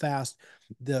 depending on how fast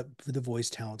the voice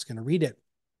talent's going to read it.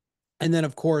 And then,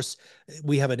 of course,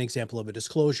 we have an example of a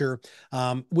disclosure,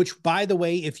 which, by the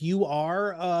way, if you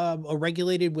are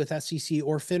regulated with SEC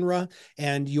or FINRA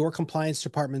and your compliance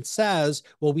department says,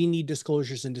 well, we need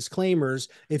disclosures and disclaimers,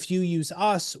 if you use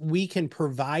us, we can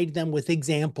provide them with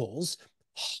examples,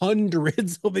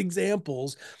 hundreds of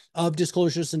examples of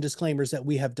disclosures and disclaimers that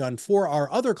we have done for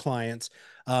our other clients.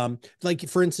 Like,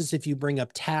 for instance, if you bring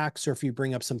up tax or if you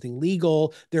bring up something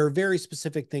legal, there are very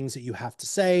specific things that you have to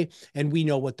say. And we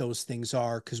know what those things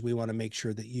are because we want to make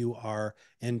sure that you are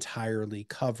entirely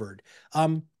covered.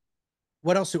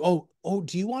 What else? Do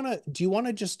you want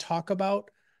to just talk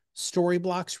about story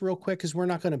blocks real quick? Because we're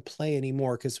not going to play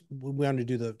anymore because we want to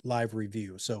do the live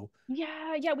review. So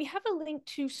Yeah, yeah, we have a link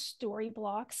to story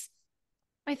blocks.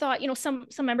 I thought, some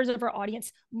members of our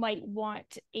audience might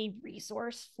want a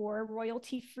resource for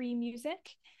royalty-free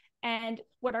music. And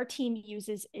what our team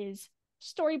uses is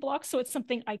story blocks. So it's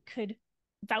something I could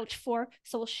vouch for.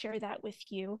 So we'll share that with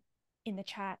you in the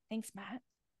chat. Thanks, Matt.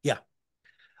 yeah.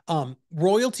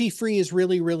 Royalty free is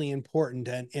really, really important.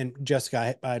 And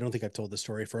Jessica, I don't think I've told the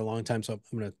story for a long time, so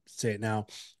I'm going to say it now.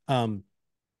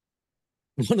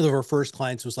 One of our first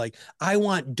clients was like, I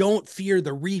want Don't Fear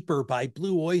the Reaper by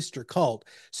Blue Oyster Cult.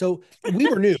 So we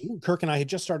were new. Kirk and I had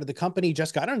just started the company.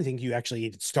 Jessica, I don't think you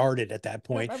actually started at that I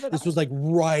point. remember This that. was like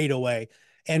right away.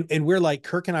 And we're like,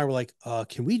 Kirk and I were like,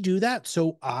 can we do that?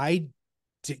 So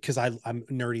because I'm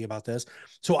nerdy about this.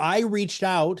 So I reached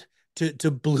out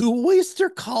to Blue Oyster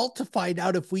Cult to find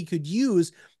out if we could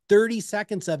use 30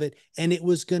 seconds of it, and it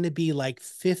was going to be like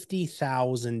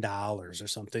 $50,000 or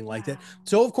something like that. Wow.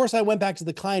 So of course I went back to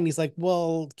the client. He's like,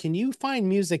 well, can you find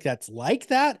music that's like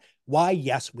that? Why,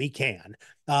 yes, we can.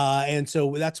 And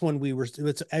so that's when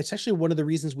it's actually one of the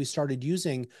reasons we started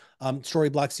using story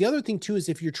blocks. The other thing too is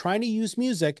if you're trying to use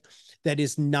music that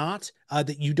is not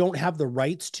that you don't have the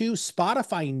rights to,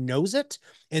 Spotify knows it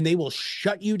and they will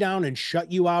shut you down and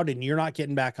shut you out, and you're not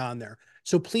getting back on there.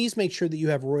 So please make sure that you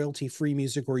have royalty free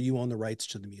music or you own the rights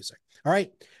to the music. All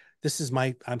right.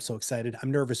 I'm so excited. I'm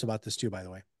nervous about this too, by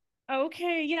the way.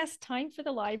 Okay, yes, time for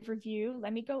the live review.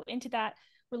 Let me go into that.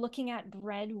 We're looking at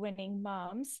breadwinning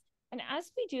moms. And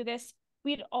as we do this,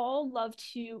 we'd all love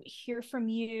to hear from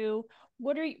you.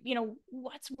 What are,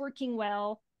 what's working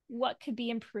well? What could be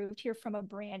improved here from a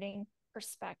branding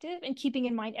perspective, and keeping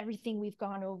in mind everything we've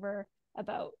gone over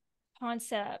about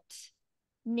concept,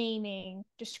 naming,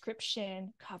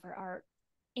 description, cover art,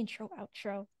 intro,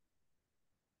 outro.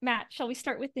 Matt, shall we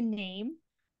start with the name?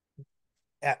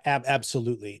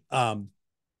 Absolutely.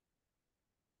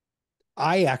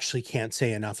 I actually can't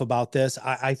say enough about this.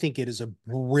 I think it is a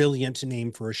brilliant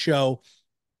name for a show.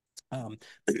 Um,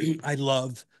 I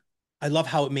love I love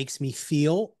how it makes me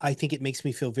feel. I think it makes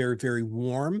me feel very, very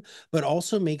warm, but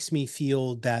also makes me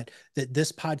feel that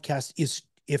this podcast is,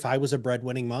 if I was a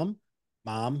breadwinning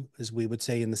mom, as we would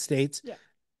say in the States, Yeah.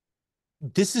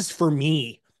 this is for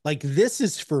me. Like, this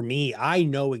is for me. I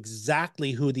know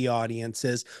exactly who the audience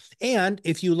is. And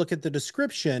if you look at the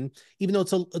description, even though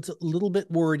it's a little bit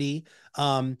wordy,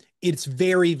 it's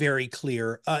very, very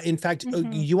clear. In fact,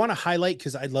 Mm-hmm. you want to highlight,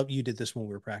 because I love, you did this when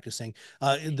we were practicing,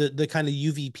 the kind of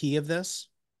UVP of this.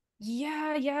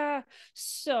 Yeah, yeah.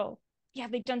 So, yeah,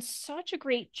 they've done such a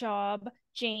great job.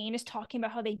 Jane is talking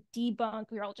about how they debunk,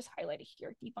 we're all just highlighted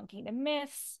here, debunking the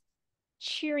myths,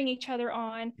 cheering each other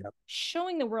on, Yep.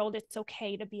 showing the world it's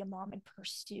okay to be a mom and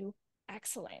pursue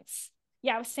excellence.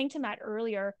 Yeah, I was saying to Matt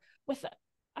earlier, with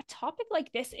a topic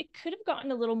like this, it could have gotten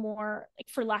a little more, like,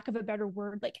 for lack of a better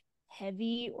word, like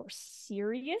heavy or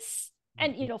serious.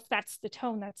 And, Mhm. if that's the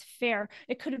tone, that's fair.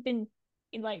 It could have been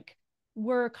like,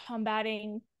 we're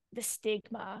combating the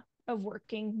stigma of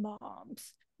working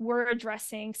moms, we're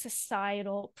addressing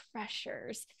societal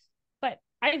pressures. But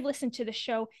I've listened to the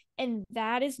show, and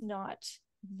that is not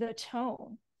the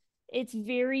tone. It's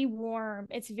very warm,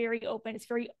 it's very open, it's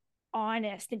very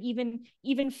honest, and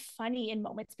even funny in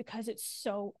moments because it's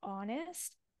so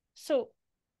honest. So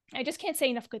I just can't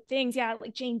say enough good things. Yeah,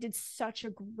 like Jane did such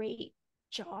a great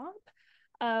job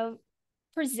of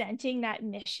presenting that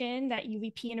mission, that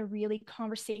UVP, in a really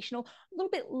conversational, a little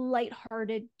bit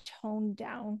lighthearted, toned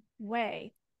down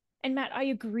way. And Matt, I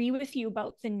agree with you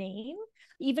about the name.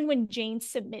 Even when Jane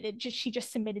submitted, she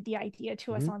just submitted the idea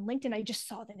to us Mhm. on LinkedIn. I just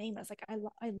saw the name. I was like,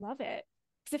 I love it.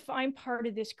 Because if I'm part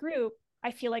of this group,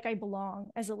 I feel like I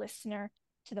belong as a listener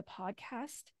to the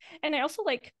podcast. And I also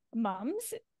like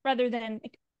moms rather than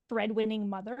like breadwinning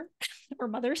mother or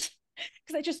mothers,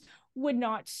 because I just would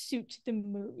not suit the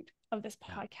mood of this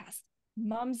Yeah. podcast.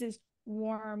 Mums is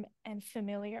warm and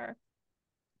familiar.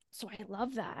 So I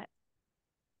love that.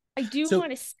 I do So,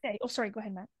 want to say, oh, sorry, go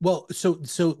ahead, Matt. well, so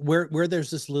where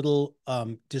there's this little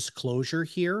disclosure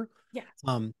here. Yeah.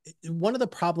 One of the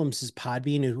problems is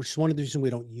Podbean, which is one of the reasons we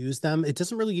don't use them. It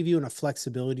doesn't really give you enough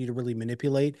flexibility to really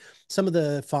manipulate some of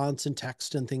the fonts and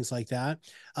text and things like that.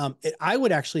 I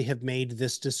would actually have made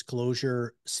this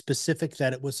disclosure specific,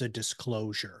 that it was a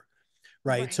disclosure,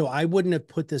 right? Right. So I wouldn't have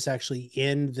put this actually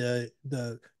in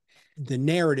the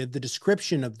narrative, the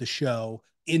description of the show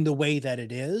in the way that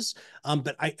it is.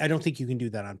 But I don't think you can do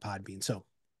that on Podbean. So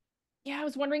Yeah, I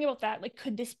was wondering about that. Like,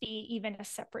 could this be even a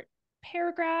separate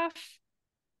paragraph?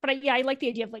 But yeah, I like the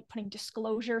idea of like putting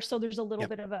disclosure. So there's a little yep,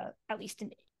 bit of at least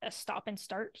a stop and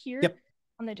start here yep.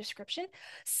 on the description.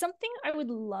 Something I would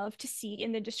love to see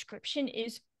in the description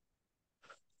is,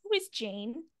 who is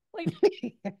Jane? Like,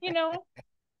 you know,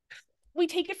 we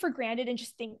take it for granted and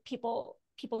just think people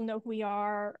know who we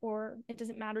are, or it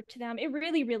doesn't matter to them. It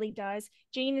really, really does.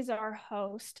 Jane is our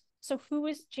host. So who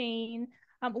is Jane?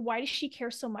 Why does she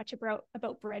care so much about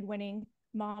breadwinning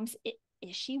moms?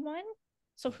 Is she one?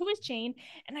 So who is Jane?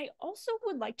 And I also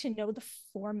would like to know the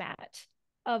format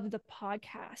of the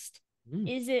podcast. Mm.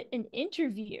 Is it an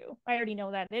interview? I already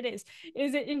know that it is.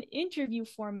 Is it an interview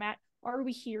format? Are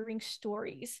we hearing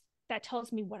stories? That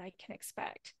tells me what I can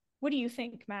expect. What do you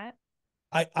think, Matt?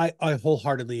 I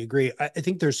wholeheartedly agree. I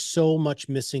think there's so much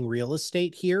missing real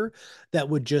estate here that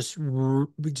would just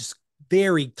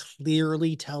very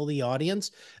clearly tell the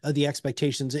audience the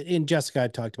expectations. And Jessica,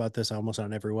 I've talked about this almost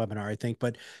on every webinar, I think.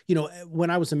 But when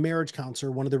I was a marriage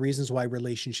counselor, one of the reasons why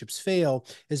relationships fail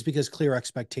is because clear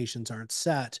expectations aren't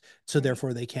set, so Right.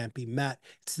 therefore they can't be met.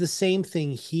 It's the same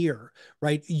thing here,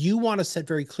 right? You want to set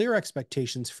very clear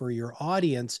expectations for your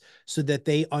audience so that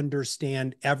they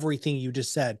understand everything you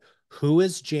just said. Who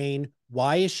is Jane?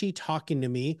 Why is she talking to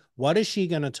me? What is she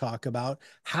going to talk about?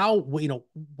 How,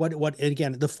 what,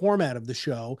 again, the format of the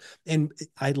show. And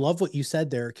I love what you said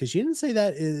there, because you didn't say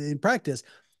that in practice.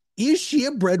 Is she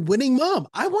a breadwinning mom?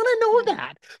 I want to know Yeah.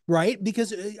 that, right?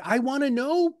 Because I want to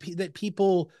know that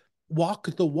people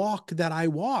walk the walk that I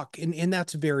walk. And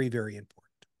that's very, very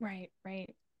important. Right,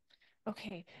 right.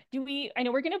 Okay. I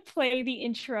know we're going to play the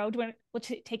intro. We'll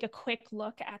take a quick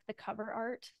look at the cover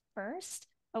art first?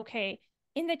 Okay.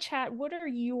 in the chat, what are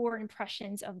your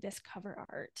impressions of this cover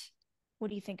art? What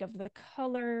do you think of the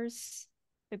colors,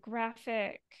 the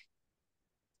graphic?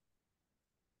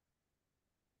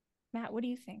 Matt, what do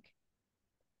you think?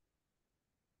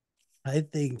 I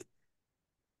think,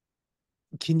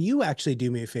 can you actually do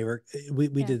me a favor? We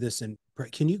Yeah. did this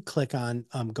can you click on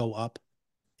go up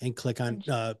and click on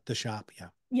the shop? Yeah.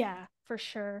 Yeah, for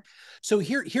sure. So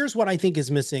here's what I think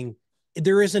is missing.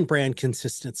 There isn't brand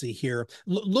consistency here.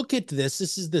 Look at this.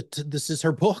 This is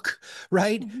her book,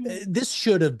 right? This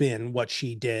should have been what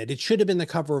she did. It should have been the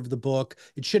cover of the book.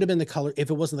 It should have been the color. If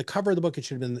it wasn't the cover of the book, it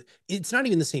should have been. It's not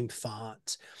even the same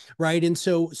font, right? And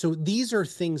so these are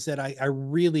things that I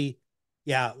really,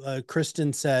 yeah.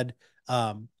 Kristen said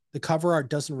the cover art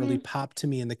doesn't really pop to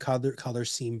me, and the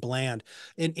colors seem bland.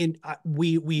 And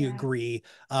we agree.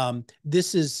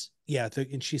 This is. Yeah,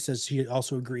 and she says she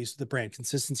also agrees with the brand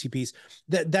consistency piece.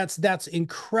 That's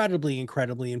incredibly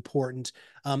important.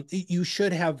 You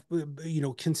should have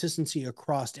consistency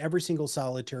across every single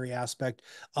solitary aspect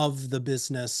of the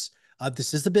business.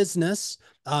 This is the business,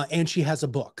 and she has a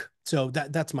book. So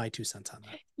that's my 2 cents on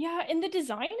that. Yeah, and the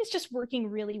design is just working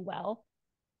really well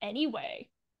anyway,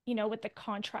 with the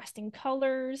contrasting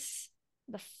colors,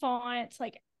 the font,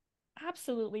 like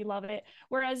absolutely love it.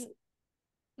 Whereas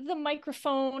the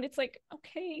microphone, it's like,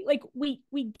 okay, like we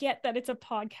get that it's a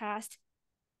podcast.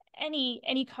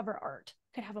 Any cover art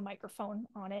could have a microphone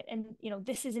on it, and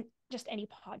this isn't just any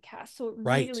podcast, so it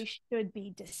really should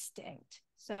be distinct.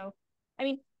 So I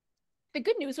mean, the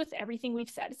good news with everything we've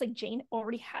said is like Jane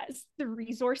already has the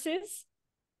resources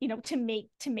to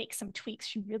make some tweaks.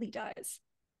 She really does.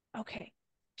 Okay,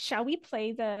 shall we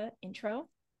play the intro?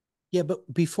 Yeah,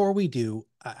 but before we do,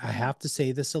 I have to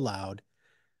say this aloud.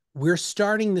 We're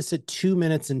starting this at 2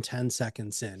 minutes and 10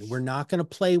 seconds in. We're not going to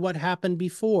play what happened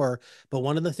before, but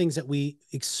one of the things that we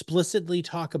explicitly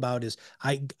talk about is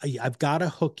I've got to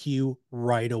hook you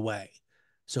right away.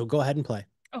 So go ahead and play.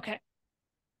 Okay.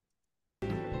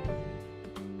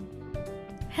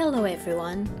 Hello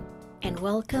everyone, and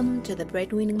welcome to the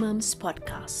Breadwinning Mums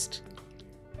podcast.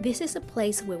 This is a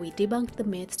place where we debunk the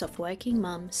myths of working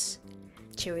mums,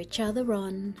 cheer each other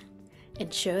on,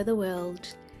 and show the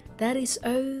world that it's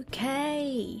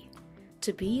okay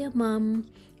to be a mum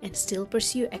and still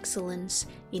pursue excellence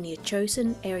in your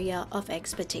chosen area of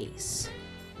expertise.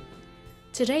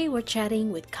 Today we're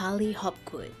chatting with Carly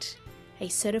Hopgood, a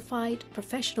certified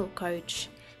professional coach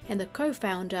and the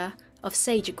co-founder of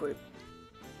Sage Group.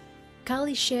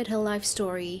 Carly shared her life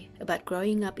story about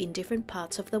growing up in different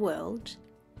parts of the world,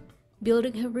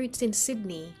 building her roots in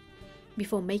Sydney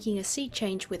before making a sea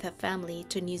change with her family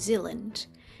to New Zealand,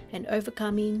 and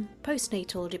overcoming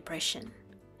postnatal depression.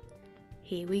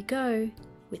 Here we go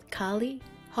with Carly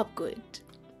Hopgood.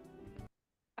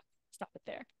 Stop it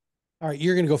there. All right,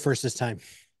 you're going to go first this time.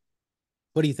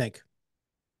 What do you think?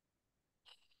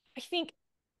 I think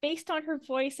based on her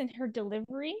voice and her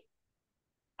delivery,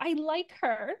 I like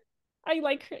her.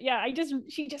 Yeah,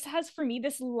 she just has for me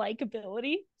this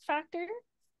likability factor.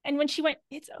 And when she went,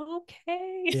 it's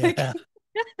okay. Yeah.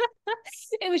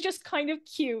 It was just kind of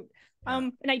cute.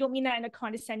 And I don't mean that in a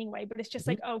condescending way, but it's just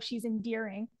like, oh, she's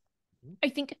endearing. I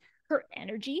think her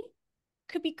energy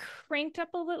could be cranked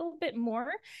up a little bit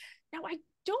more. Now, I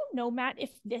don't know, Matt,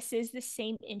 if this is the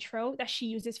same intro that she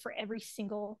uses for every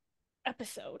single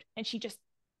episode, and she just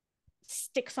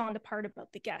sticks on the part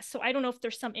about the guest. So I don't know if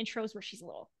there's some intros where she's a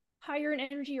little higher in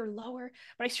energy or lower,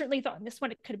 but I certainly thought in this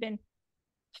one it could have been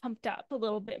pumped up a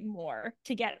little bit more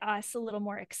to get us a little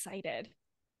more excited.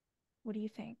 What do you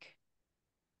think?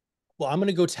 Well, I'm going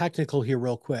to go technical here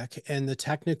real quick. And the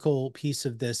technical piece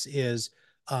of this is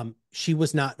she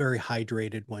was not very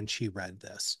hydrated when she read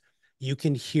this. You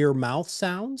can hear mouth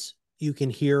sounds. You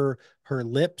can hear her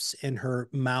lips and her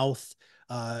mouth.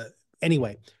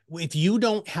 Anyway, if you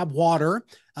don't have water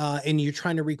and you're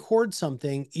trying to record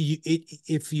something,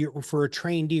 if you're for a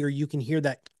trained ear, you can hear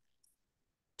that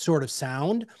sort of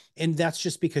sound, and that's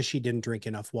just because she didn't drink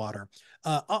enough water.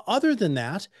 Other than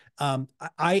that,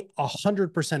 I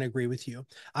 100% agree with you.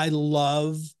 I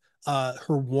love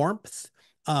her warmth.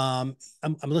 I'm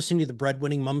listening to the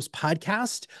Breadwinning Mums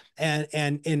podcast,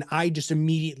 and I just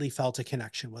immediately felt a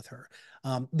connection with her.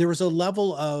 There was a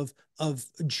level of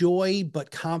joy,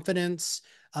 but confidence.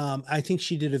 I think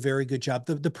she did a very good job.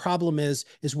 The problem is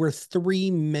we're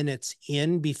 3 minutes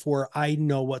in before I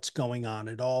know what's going on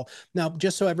at all. Now,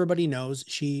 just so everybody knows,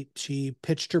 she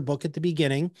pitched her book at the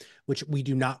beginning, which we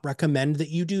do not recommend that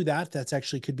you do that. That's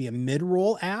actually could be a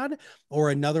mid-roll ad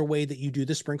or another way that you do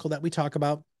the sprinkle that we talk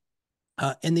about.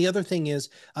 And the other thing is,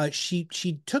 she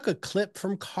took a clip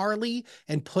from Carly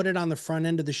and put it on the front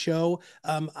end of the show.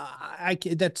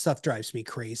 That stuff drives me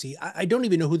crazy. I don't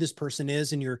even know who this person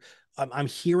is, and I'm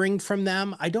hearing from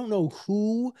them. I don't know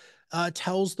who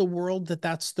tells the world that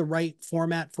that's the right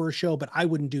format for a show, but I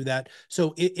wouldn't do that.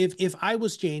 So if I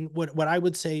was Jane, what I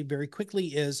would say very quickly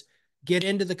is get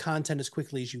into the content as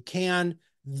quickly as you can,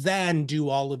 then do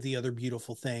all of the other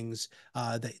beautiful things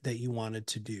that you wanted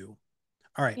to do.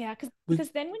 All right. Yeah, because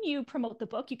then when you promote the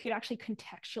book, you could actually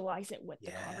contextualize it with the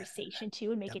Yeah. conversation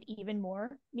too and make it even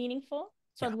more meaningful.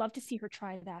 So I'd love to see her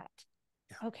try that.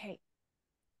 Yeah. Okay.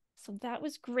 So that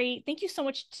was great. Thank you so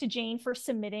much to Jane for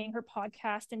submitting her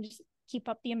podcast, and just keep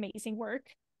up the amazing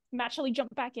work. Matt, shall we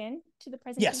jump back in to the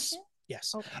presentation? Yes.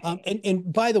 Yes. Okay.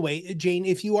 And by the way, Jane,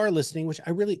 if you are listening, which I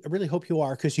really hope you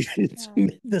are, because you didn't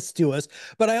submit this to us,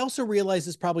 but I also realize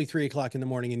it's probably 3 o'clock in the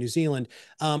morning in New Zealand.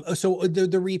 So the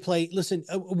replay, listen,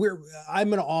 I'm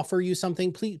going to offer you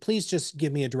something. Please just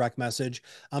give me a direct message.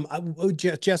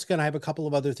 Jessica and I have a couple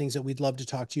of other things that we'd love to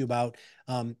talk to you about.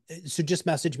 So just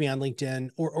message me on LinkedIn,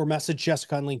 or message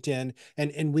Jessica on LinkedIn,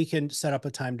 and we can set up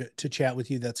a time to chat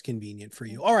with you that's convenient for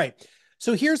you. All right.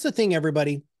 So here's the thing,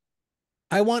 everybody.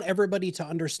 I want everybody to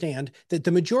understand that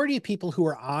the majority of people who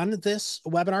are on this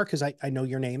webinar, because I know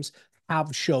your names,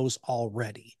 have shows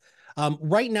already.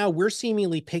 Right now, we're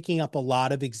seemingly picking up a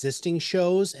lot of existing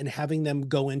shows and having them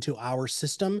go into our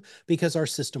system because our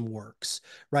system works,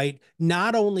 right?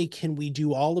 Not only can we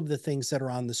do all of the things that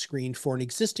are on the screen for an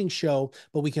existing show,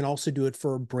 but we can also do it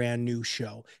for a brand new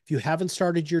show. If you haven't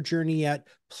started your journey yet,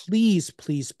 please,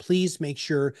 please, please make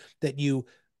sure that you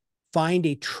find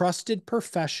a trusted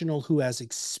professional who has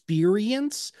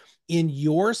experience in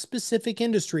your specific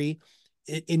industry,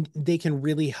 and they can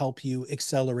really help you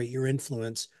accelerate your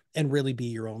influence and really be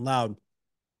your own loud.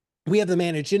 We have the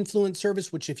managed influence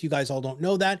service, which, if you guys all don't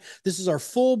know that, this is our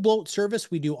full bloat service.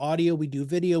 We do audio, we do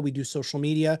video, we do social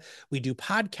media, we do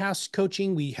podcast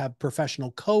coaching, we have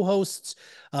professional co-hosts.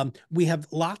 We have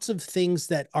lots of things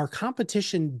that our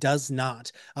competition does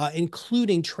not,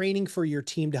 including training for your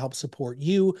team to help support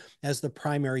you as the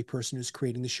primary person who's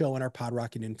creating the show in our Pod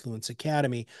Rocket Influence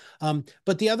Academy.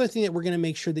 But the other thing that we're going to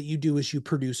make sure that you do is you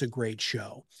produce a great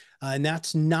show. And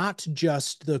that's not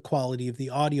just the quality of the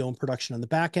audio and production on the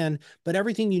back end, but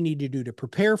everything you need to do to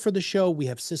prepare for the show. We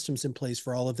have systems in place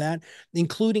for all of that,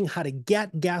 including how to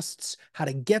get guests, how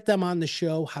to get them on the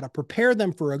show, how to prepare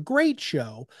them for a great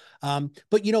show.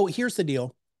 But here's the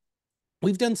deal.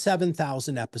 We've done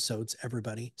 7,000 episodes,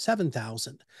 everybody,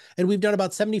 7,000. And we've done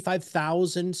about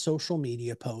 75,000 social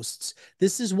media posts.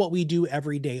 This is what we do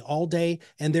every day, all day.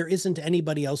 And there isn't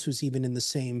anybody else who's even in the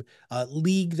same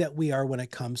league that we are when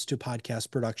it comes to podcast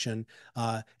production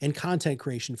and content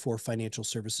creation for financial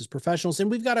services professionals. And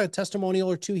we've got a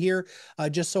testimonial or two here,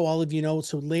 just so all of you know.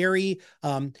 So Larry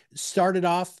started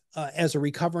off as a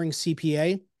recovering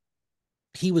CPA.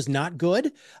 He was not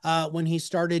good when he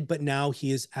started, but now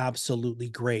he is absolutely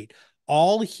great.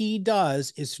 All he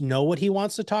does is know what he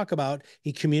wants to talk about.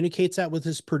 He communicates that with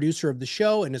his producer of the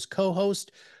show and his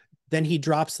co-host. Then he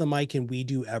drops the mic and we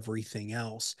do everything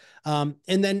else. And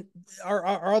then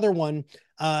our other one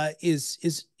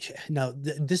is now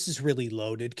this is really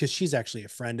loaded because she's actually a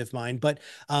friend of mine, but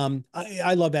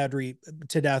I love Adri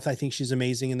to death. I think she's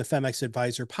amazing. In the Femex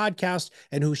Advisor podcast,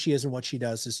 and who she is and what she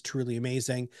does is truly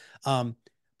amazing.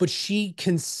 But she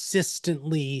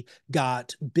consistently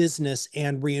got business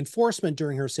and reinforcement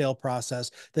during her sale process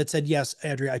that said, yes,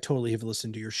 Adri, I totally have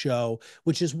listened to your show,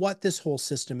 which is what this whole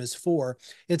system is for.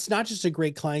 It's not just a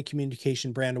great client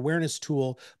communication brand awareness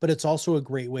tool, but it's also a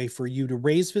great way for you to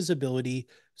raise visibility,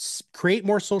 create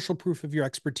more social proof of your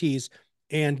expertise,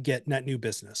 and get net new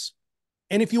business.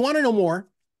 And if you want to know more,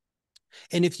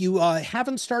 and if you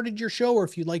haven't started your show, or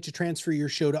if you'd like to transfer your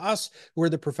show to us, we're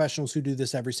the professionals who do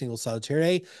this every single solitary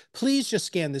day, please just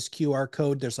scan this QR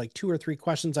code. There's like 2 or 3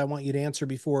 questions I want you to answer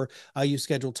before you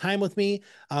schedule time with me.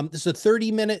 This is a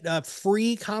 30-minute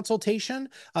free consultation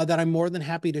that I'm more than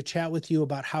happy to chat with you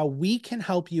about how we can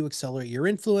help you accelerate your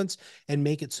influence and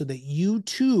make it so that you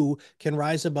too can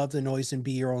rise above the noise and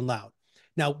be your own loud.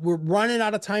 Now, we're running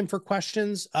out of time for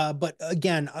questions, but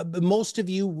again, most of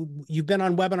you've been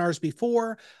on webinars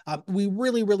before. We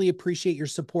really, really appreciate your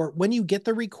support. When you get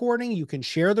the recording, you can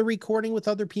share the recording with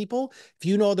other people. If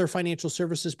you know other financial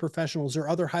services professionals or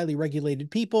other highly regulated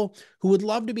people who would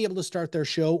love to be able to start their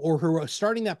show or who are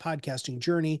starting that podcasting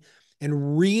journey,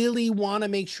 and really want to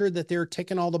make sure that they're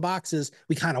ticking all the boxes,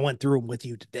 we kind of went through them with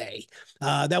you today.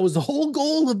 That was the whole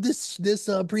goal of this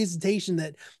presentation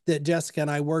that Jessica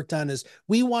and I worked on, is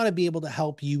we want to be able to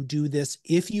help you do this.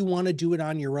 If you want to do it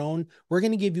on your own, we're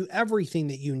going to give you everything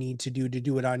that you need to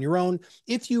do it on your own.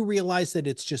 If you realize that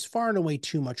it's just far and away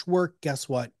too much work, guess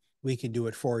what? We can do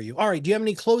it for you. All right. Do you have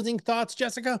any closing thoughts,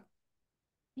 Jessica?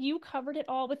 You covered it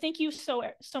all, but thank you so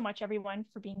much, everyone,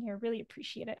 for being here. Really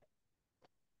appreciate it.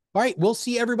 All right. We'll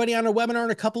see everybody on a webinar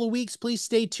in a couple of weeks. Please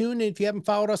stay tuned. And if you haven't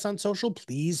followed us on social,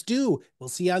 please do. We'll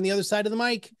see you on the other side of the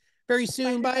mic very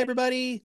soon. Bye, everybody.